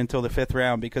drafted until the 5th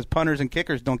round because punters and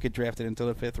kickers don't get drafted until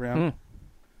the 5th round.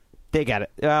 They got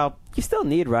it. Well, you still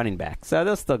need running backs, so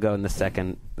they'll still go in the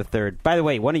 2nd, the 3rd. By the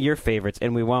way, one of your favorites,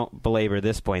 and we won't belabor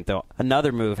this point, though,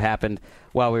 another move happened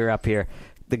while we were up here.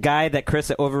 The guy that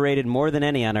Chris overrated more than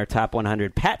any on our top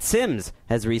 100, Pat Sims,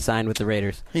 has re-signed with the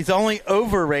Raiders. He's only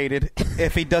overrated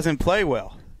if he doesn't play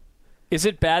well. Is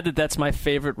it bad that that's my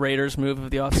favorite Raiders move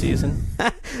of the offseason?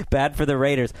 Bad for the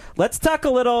Raiders. Let's talk a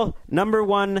little number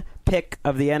 1 pick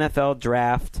of the NFL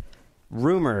draft,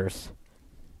 rumors.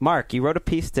 Mark, you wrote a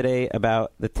piece today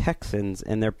about the Texans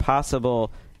and their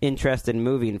possible interest in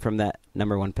moving from that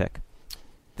number 1 pick.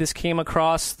 This came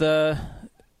across the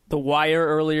wire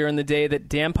earlier in the day that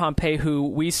Dan Pompei, who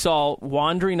we saw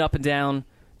wandering up and down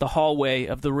the hallway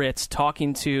of the Ritz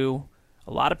talking to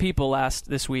a lot of people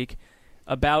this week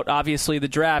about, obviously, the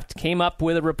draft, came up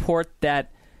with a report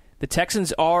that the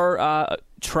Texans are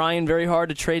trying very hard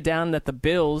to trade down, that the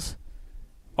Bills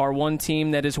are one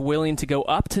team that is willing to go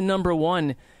up to number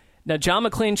 1. Now, John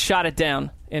McClain shot it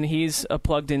down, and he's a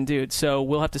plugged-in dude, so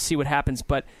we'll have to see what happens.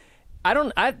 But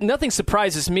Nothing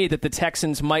surprises me that the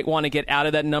Texans might want to get out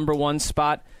of that number 1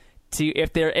 spot.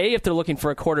 If they're looking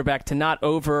for a quarterback, to not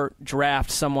overdraft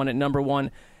someone at number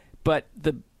 1. But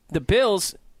the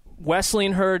Bills,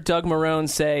 Wesleyan heard Doug Marrone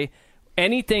say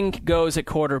anything goes at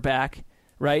quarterback,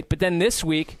 right? But then this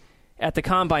week at the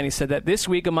Combine, he said that this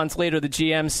week, a month later, the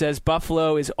GM says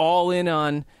Buffalo is all in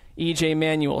on E.J.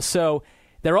 Manuel. So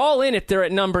they're all in if they're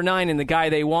at number 9 and the guy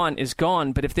they want is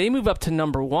gone. But if they move up to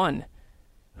number 1,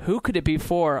 who could it be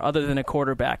for other than a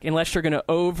quarterback? Unless you're going to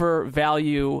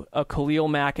overvalue a Khalil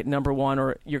Mack at number 1,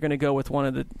 or you're going to go with one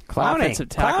of the offensive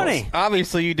tackles.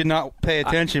 Obviously, you did not pay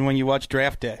attention when you watched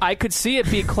Draft Day. I could see it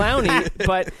be Clowney,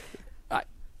 but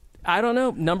I don't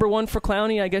know. Number 1 for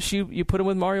Clowney, I guess you put him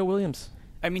with Mario Williams.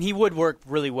 I mean, he would work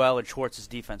really well in Schwartz's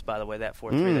defense, by the way, that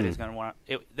 4-3 that he's going to want.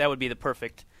 That would be the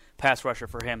perfect pass rusher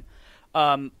for him.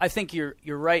 I think you're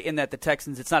right in that the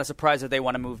Texans, it's not a surprise that they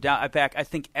want to move back. I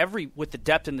think with the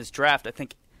depth in this draft, I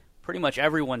think pretty much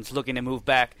everyone's looking to move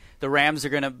back. The Rams are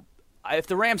going to – if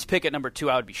the Rams pick at number 2,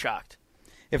 I would be shocked.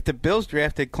 If the Bills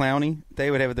drafted Clowney, they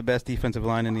would have the best defensive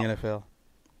line in the NFL.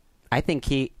 I think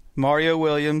Mario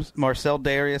Williams, Marcel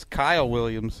Darius, Kyle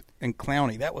Williams, and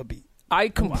Clowney. That would be – I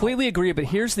completely agree, but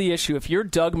here's the issue. If you're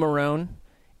Doug Marrone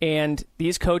and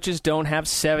these coaches don't have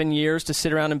 7 years to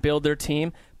sit around and build their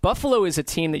team – Buffalo is a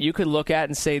team that you could look at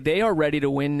and say they are ready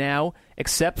to win now,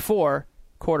 except for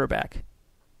quarterback.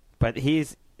 But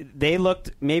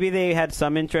maybe they had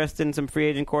some interest in some free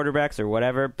agent quarterbacks or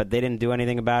whatever, but they didn't do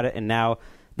anything about it. And now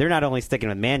they're not only sticking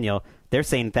with Manuel, they're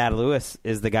saying Thad Lewis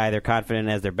is the guy they're confident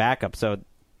in as their backup. So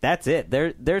that's it.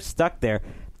 They're stuck there.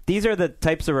 These are the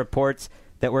types of reports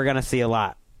that we're going to see a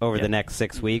lot over the next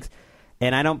 6 weeks.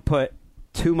 And I don't put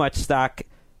too much stock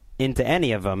into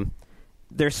any of them.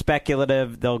 They're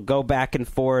speculative. They'll go back and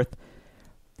forth.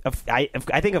 I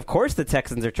think, of course, the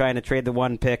Texans are trying to trade the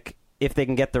 1 pick if they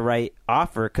can get the right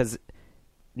offer, because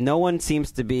no one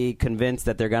seems to be convinced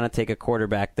that they're going to take a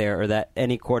quarterback there or that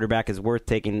any quarterback is worth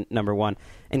taking number 1.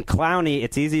 And Clowney,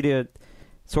 it's easy to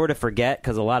sort of forget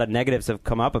because a lot of negatives have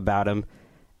come up about him.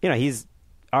 He's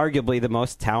arguably the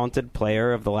most talented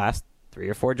player of the last 3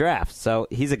 or 4 drafts. So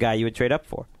he's a guy you would trade up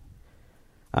for.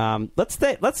 Let's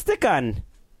stick on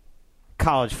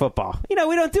college football. We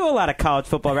don't do a lot of college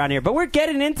football around here, but we're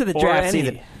getting into the draft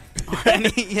season.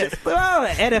 Yes. Well,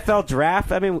 NFL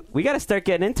draft. I mean, we got to start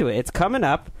getting into it. It's coming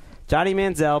up. Johnny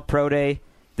Manziel, Pro Day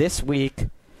this week.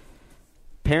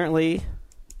 Apparently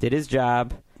did his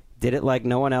job. Did it like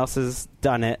no one else has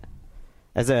done it.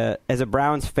 As a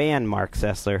Browns fan, Mark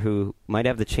Sessler, who might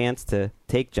have the chance to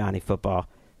take Johnny football,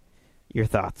 your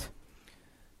thoughts?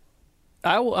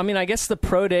 I guess the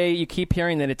Pro Day, you keep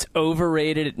hearing that it's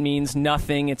overrated. It means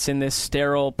nothing. It's in this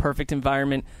sterile, perfect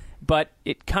environment. But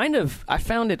I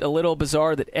found it a little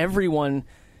bizarre that everyone,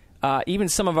 even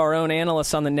some of our own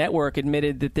analysts on the network,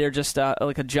 admitted that they're just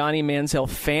like a Johnny Manziel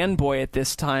fanboy at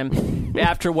this time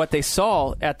after what they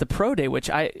saw at the Pro Day, which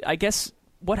I guess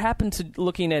what happened to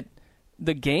looking at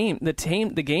the game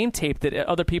tape that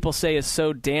other people say is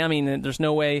so damning that there's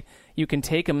no way you can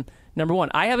take him number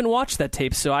 1. I haven't watched that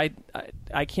tape, so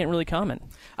I can't really comment.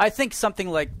 I think something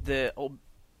like the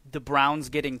Browns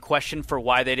getting questioned for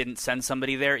why they didn't send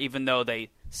somebody there, even though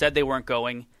they said they weren't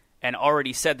going and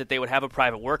already said that they would have a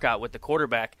private workout with the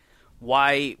quarterback.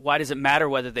 Why does it matter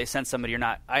whether they send somebody or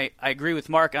not? I agree with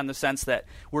Mark on the sense that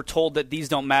we're told that these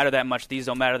don't matter that much,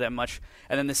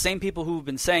 and then the same people who've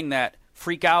been saying that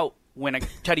freak out when a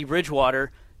Teddy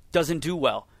Bridgewater doesn't do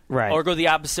well. Right. Or go the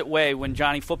opposite way when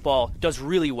Johnny Football does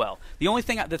really well.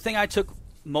 The thing I took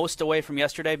most away from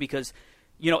yesterday, because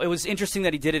it was interesting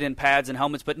that he did it in pads and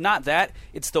helmets, but not that.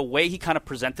 It's the way he kind of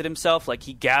presented himself. Like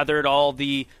he gathered all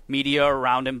the media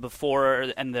around him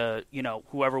before, and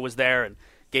whoever was there, and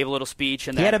gave a little speech.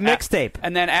 And he had a mixtape.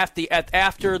 And then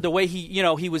after the way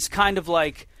he was kind of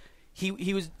like he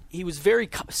was very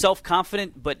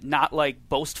self-confident, but not like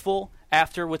boastful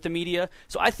after with the media.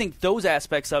 So I think those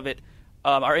aspects of it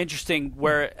are interesting,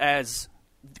 whereas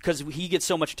because he gets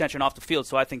so much attention off the field,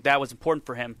 so I think that was important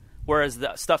for him, whereas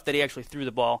the stuff that he actually threw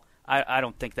the ball, I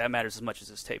don't think that matters as much as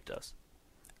his tape does.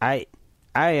 I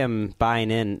am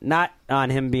buying in, not on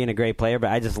him being a great player,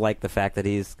 but I just like the fact that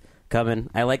he's coming.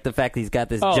 I like the fact that he's got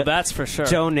this that's for sure.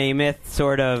 Joe Namath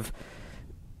sort of,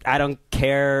 I don't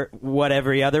care what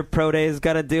every other Pro Day is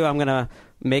going to do. I'm going to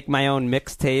make my own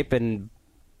mixtape, and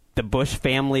the Bush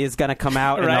family is going to come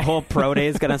out, and the whole Pro Day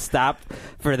is going to stop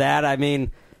for that. I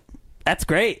mean, that's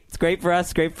great. It's great for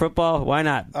us. Great football. Why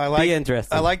not? Be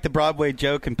interested. I like the Broadway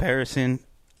Joe comparison,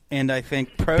 and I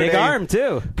think big arm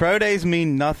too. Pro Days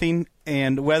mean nothing,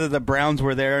 and whether the Browns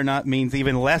were there or not means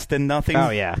even less than nothing. Oh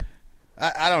yeah.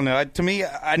 I don't know. To me,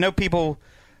 I know people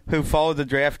who follow the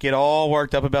draft get all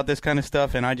worked up about this kind of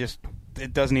stuff, and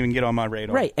it doesn't even get on my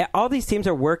radar. Right. All these teams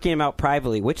are working them out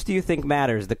privately. Which do you think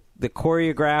matters? The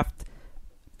choreographed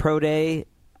pro day,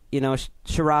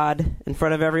 charade in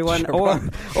front of everyone,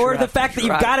 or the fact that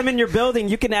you've got him in your building,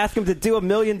 you can ask him to do a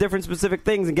million different specific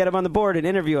things and get him on the board and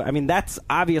interview. I mean, that's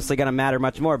obviously going to matter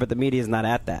much more, but the media is not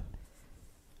at that.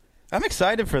 I'm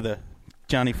excited for the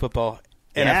Johnny Football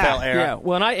NFL era. Yeah,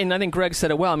 well, and I think Greg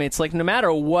said it well. I mean, it's like no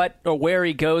matter what or where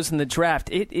he goes in the draft,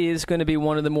 it is going to be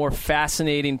one of the more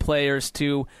fascinating players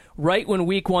to, right when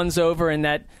week one's over and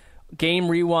that game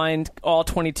rewind, all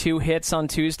 22 hits on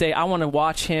Tuesday, I want to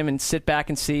watch him and sit back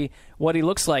and see what he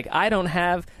looks like. I don't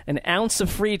have an ounce of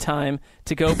free time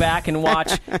to go back and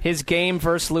watch his game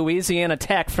versus Louisiana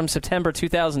Tech from September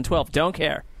 2012. Don't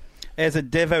care. As a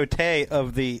devotee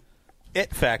of the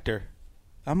it factor,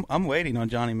 I'm waiting on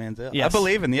Johnny Manziel. Yes. I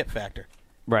believe in the it factor.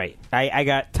 Right. I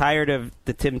got tired of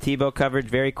the Tim Tebow coverage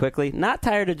very quickly. Not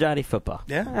tired of Johnny Football.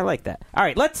 Yeah. I like that. All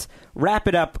right, let's wrap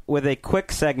it up with a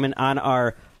quick segment on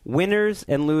our winners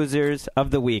and losers of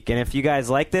the week. And if you guys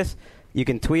like this, you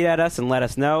can tweet at us and let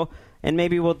us know. And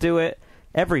maybe we'll do it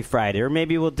every Friday, or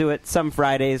maybe we'll do it some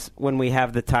Fridays when we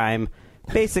have the time.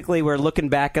 Basically, we're looking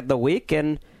back at the week,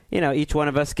 and each one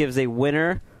of us gives a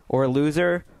winner or a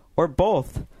loser or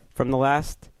both from the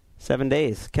last 7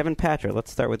 days. Kevin Patrick, let's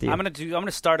start with you. I'm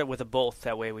gonna start it with a both.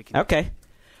 That way we can. Okay.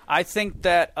 I think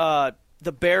that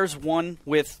the Bears won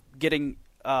with getting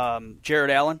Jared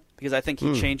Allen, because I think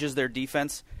he changes their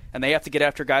defense, and they have to get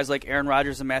after guys like Aaron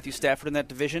Rodgers and Matthew Stafford in that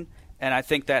division, and I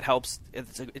think that helps.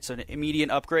 It's an immediate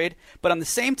upgrade. But on the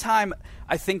same time,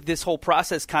 I think this whole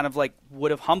process kind of like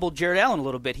would have humbled Jared Allen a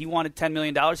little bit. He wanted $10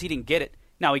 million. He didn't get it.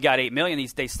 Now he got $8 million.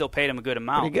 They still paid him a good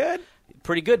amount.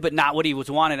 Pretty good, but not what he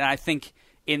was wanted. And I think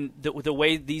in the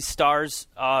way these stars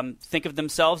think of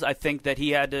themselves, I think that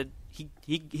he had to.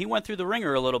 He went through the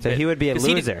ringer a little bit. So he would be a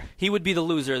loser. He would be the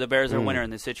loser. The Bears are a winner in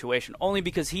this situation, only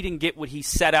because he didn't get what he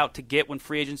set out to get when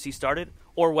free agency started,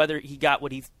 or whether he got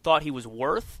what he thought he was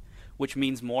worth, which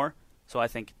means more. So I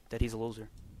think that he's a loser.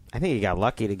 I think he got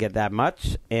lucky to get that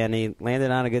much, and he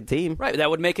landed on a good team. Right, that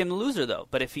would make him a loser, though.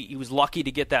 But if he was lucky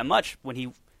to get that much, when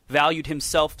he valued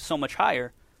himself so much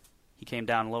higher, he came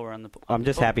down lower on the I'm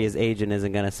just happy his agent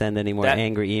isn't going to send any more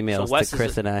angry emails to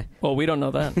Chris and I. Well, we don't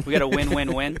know that. We got a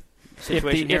win-win-win. If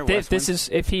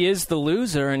he is the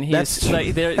loser and he's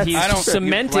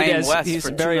cemented as he's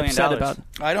very upset about.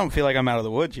 I don't feel like I'm out of the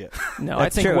woods yet. No,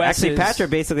 That's I think true. Wes Actually, is, Patrick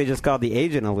basically just called the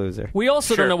agent a loser. We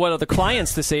also don't know what other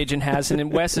clients this agent has,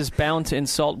 and Wes is bound to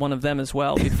insult one of them as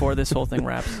well before this whole thing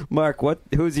wraps. Mark,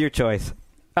 who's your choice?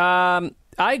 I'm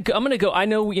going to go. I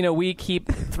know we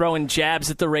keep throwing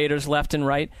jabs at the Raiders left and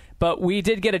right, but we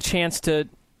did get a chance to.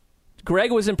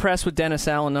 Greg was impressed with Dennis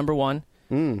Allen, number one.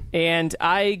 And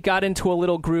I got into a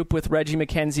little group with Reggie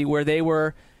McKenzie where we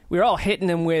were all hitting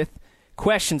him with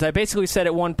questions. I basically said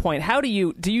at one point,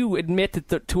 do you admit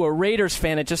that to a Raiders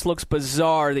fan it just looks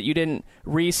bizarre that you didn't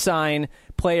re-sign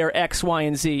player X, Y,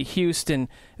 and Z, Houston,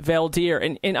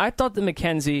 Valdir? And I thought that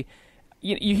McKenzie,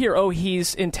 you hear,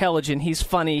 he's intelligent, he's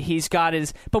funny, he's got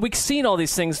his... But we've seen all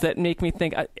these things that make me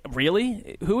think,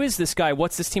 really? Who is this guy?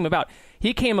 What's this team about?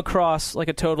 He came across like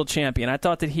a total champion. I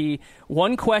thought that he,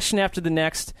 one question after the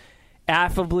next,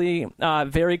 affably,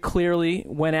 very clearly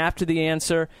went after the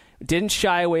answer, didn't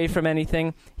shy away from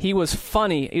anything. He was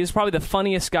funny. He was probably the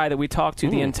funniest guy that we talked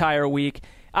to the entire week.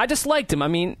 I just liked him. I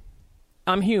mean,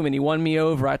 I'm human. He won me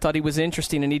over. I thought he was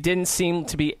interesting, and he didn't seem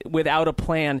to be without a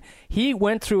plan. He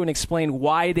went through and explained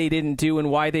why they didn't do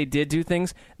and why they did do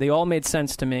things. They all made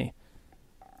sense to me.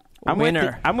 I'm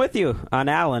with you on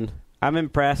Allen. I'm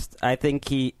impressed. I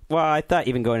think I thought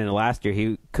even going into last year,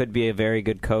 he could be a very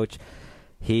good coach.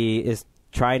 He is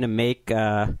trying to make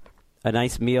a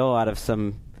nice meal out of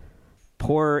some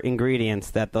poor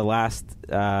ingredients that the last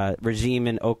regime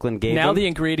in Oakland gave him. Now the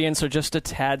ingredients are just a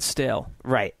tad stale.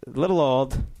 Right. A little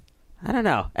old. I don't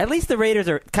know. At least the Raiders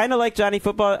are kind of like Johnny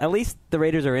Football. At least the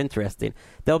Raiders are interesting.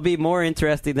 They'll be more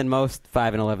interesting than most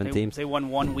 5-11 teams. They won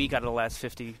 1 week out of the last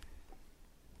 50.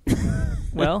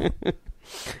 Well...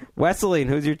 Wesseling,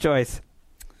 who's your choice?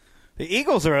 The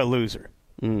Eagles are a loser.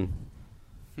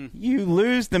 You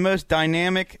lose the most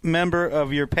dynamic member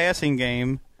of your passing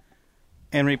game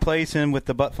and replace him with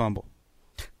the butt fumble.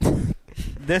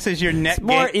 This is your net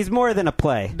gain. He's more than a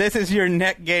play. This is your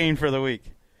net gain for the week.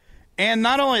 And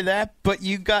not only that, but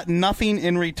you got nothing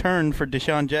in return for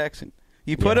DeSean Jackson.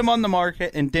 You put him on the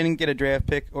market and didn't get a draft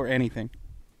pick or anything.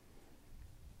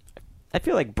 I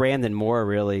feel like Brandon Moore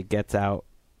really gets out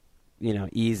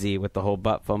easy with the whole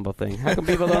butt fumble thing. How come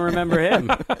people don't remember him?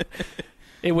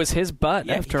 It was his butt,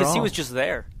 after all. Because he was just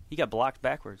there. He got blocked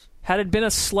backwards. Had it been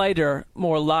a slighter,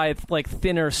 more lithe, like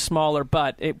thinner, smaller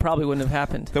butt, it probably wouldn't have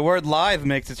happened. The word live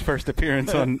makes its first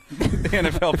appearance on the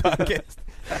NFL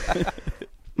podcast.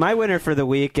 My winner for the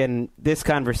week, and this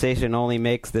conversation only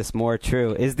makes this more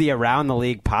true, is the Around the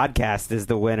League podcast is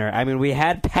the winner. I mean, we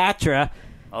had Patra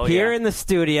here in the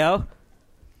studio.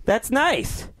 That's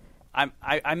nice.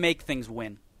 I make things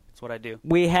win. That's what I do.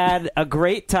 We had a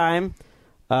great time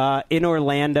in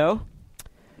Orlando.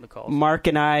 Mark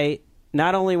and I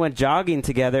not only went jogging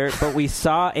together, but we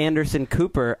saw Anderson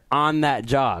Cooper on that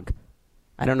jog.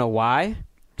 I don't know why.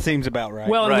 Seems about right.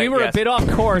 Well, and we were a bit off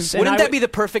course. Wouldn't that be the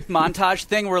perfect montage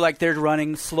thing where like they're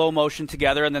running slow motion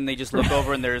together and then they just look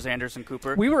over and there's Anderson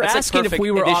Cooper? We were That's asking if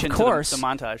we were off course. The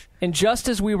montage. And just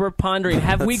as we were pondering,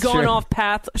 have we gone off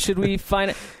path? Should we find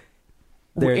it?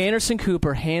 Anderson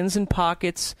Cooper, hands in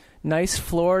pockets, nice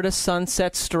Florida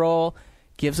sunset stroll,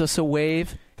 gives us a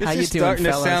wave. How you doing, starting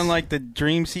fellas? to sound like the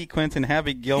dream sequence in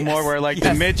Happy Gilmore where like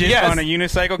the midget on a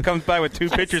unicycle comes by with two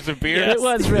pitchers of beer. It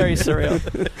was very surreal.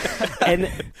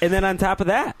 and then on top of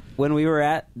that, when we were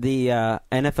at the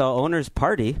NFL owners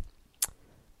party,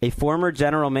 a former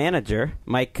general manager,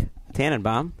 Mike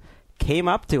Tannenbaum, came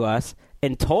up to us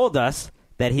and told us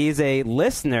that he's a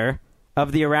listener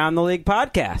of the Around the League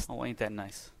podcast. Oh, ain't that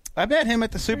nice? I met him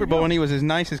at the Super Bowl and he was as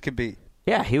nice as could be.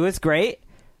 Yeah, he was great.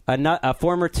 A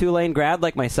former Tulane grad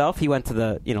like myself, he went to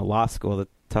the law school, the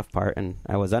tough part, and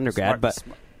I was undergrad.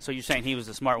 So you're saying he was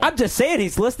the smart one? I'm just saying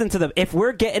he's listening to them. If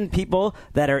we're getting people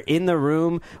that are in the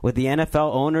room with the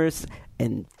NFL owners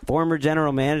and former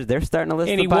general managers, they're starting to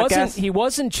listen to the podcast. He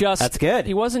wasn't just. That's good.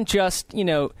 He wasn't just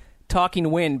talking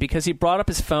win because he brought up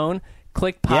his phone,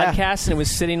 clicked podcast, and it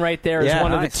was sitting right there as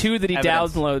one of the two that he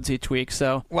downloads each week.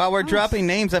 So while we're dropping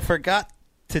names, I forgot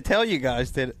to tell you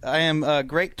guys that I am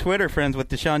great Twitter friends with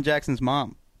DeSean Jackson's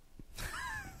mom.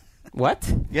 What?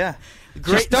 Yeah.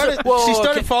 Great. She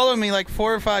started following me like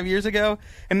 4 or 5 years ago,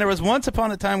 and there was once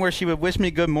upon a time where she would wish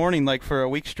me good morning like for a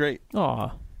week straight.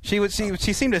 Aw. She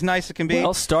seemed as nice as can be.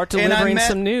 Well, start delivering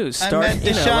some news.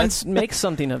 Let's make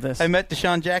something of this. I met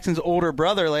DeSean Jackson's older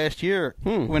brother last year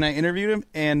when I interviewed him,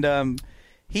 and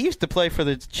he used to play for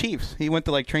the Chiefs. He went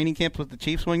to like training camps with the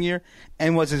Chiefs one year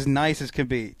and was as nice as can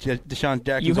be. DeSean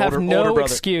Jackson's you have older no brother.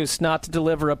 excuse not to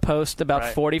deliver a post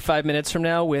about 45 minutes from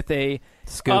now with a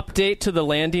update to the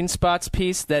landing spots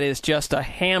piece that is just a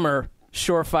hammer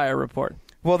surefire report.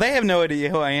 Well, they have no idea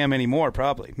who I am anymore,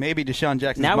 probably. Maybe DeSean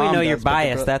Jackson's now mom we know does, you're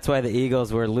biased. That's why the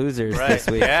Eagles were losers this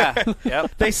week. Yeah.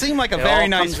 Yep. They seem like a very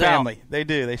nice family. They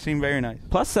do. They seem very nice.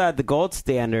 Plus, the gold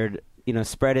standard,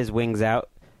 spread his wings out.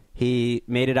 He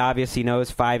made it obvious he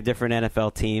knows 5 different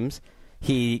NFL teams.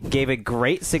 He gave a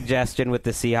great suggestion with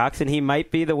the Seahawks, and he might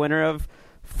be the winner of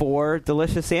 4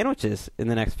 delicious sandwiches in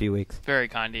the next few weeks. Very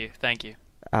kind of you. Thank you.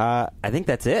 I think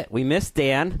that's it. We missed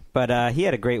Dan, but he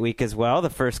had a great week as well,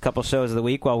 the first couple shows of the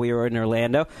week while we were in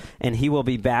Orlando, and he will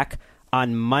be back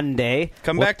on Monday.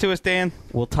 Come back to us, Dan.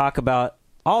 We'll talk about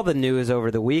all the news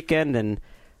over the weekend, and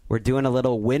we're doing a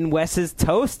little Win Wes's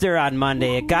Toaster on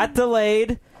Monday. It got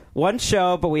delayed. One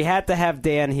show, but we had to have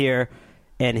Dan here,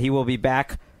 and he will be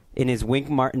back in his Wink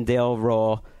Martindale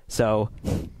role. So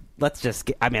let's just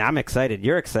get, I'm excited.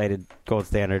 You're excited, Gold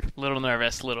Standard. A little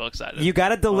nervous, a little excited. You got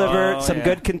to deliver some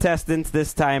good contestants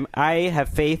this time. I have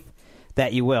faith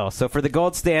that you will. So for the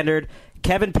Gold Standard,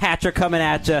 Kevin Patra coming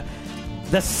at you,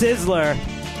 the Sizzler.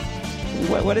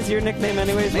 What is your nickname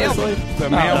anyways, Leslie? The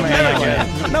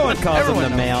Mailman. No one calls him the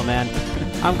Mailman.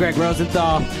 I'm Greg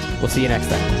Rosenthal. We'll see you next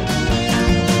time.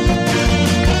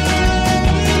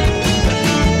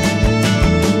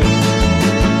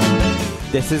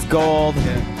 This is gold.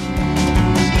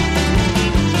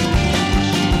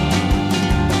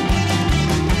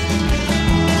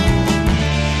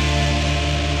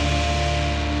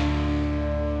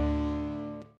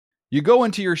 You go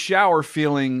into your shower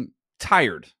feeling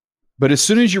tired, but as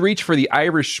soon as you reach for the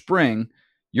Irish Spring,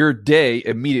 your day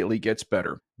immediately gets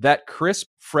better. That crisp,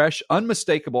 fresh,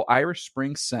 unmistakable Irish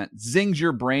Spring scent zings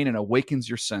your brain and awakens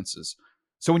your senses.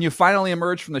 So when you finally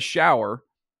emerge from the shower,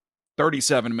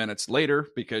 37 minutes later,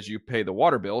 because you pay the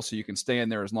water bill so you can stay in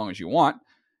there as long as you want,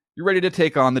 you're ready to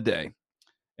take on the day.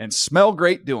 And smell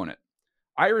great doing it.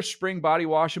 Irish Spring Body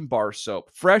Wash and Bar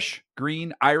Soap. Fresh,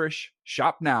 green, Irish.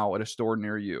 Shop now at a store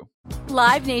near you.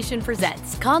 Live Nation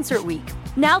presents Concert Week.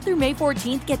 Now through May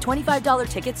 14th, get $25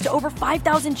 tickets to over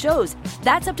 5,000 shows.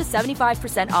 That's up to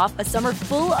 75% off a summer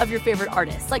full of your favorite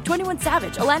artists like 21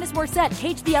 Savage, Alanis Morissette,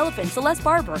 Cage the Elephant, Celeste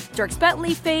Barber, Dierks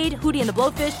Bentley, Fade, Hootie and the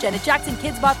Blowfish, Janet Jackson,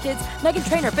 Kidz Bop Kids, Meghan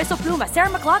Trainor, Bissell Pluma, Sarah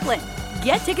McLachlan.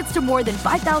 Get tickets to more than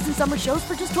 5,000 summer shows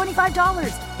for just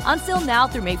 $25. Until now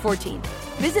through May 14th.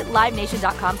 Visit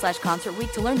LiveNation.com/Concert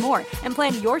Week to learn more and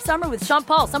plan your summer with Sean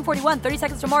Paul, Sum 41, 30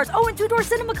 Seconds to Mars, and Two Door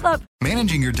Cinema Club.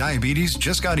 Managing your diabetes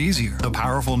just got easier. The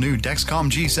powerful new Dexcom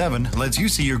G7 lets you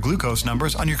see your glucose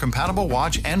numbers on your compatible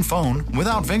watch and phone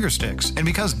without finger sticks. And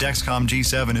because Dexcom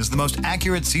G7 is the most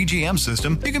accurate CGM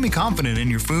system, you can be confident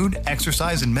in your food,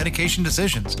 exercise, and medication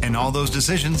decisions. And all those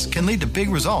decisions can lead to big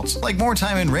results, like more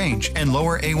time in range and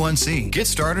lower A1C. Get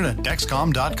started at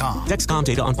Dexcom.com. Dexcom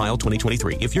data on file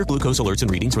 2023. If your glucose alerts and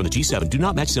readings from the G7 do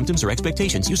not match symptoms or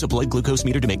expectations, use a blood glucose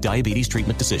meter to make diabetes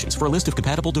treatment decisions. For a list of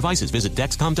compatible devices, visit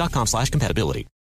Dexcom.com/compatibility.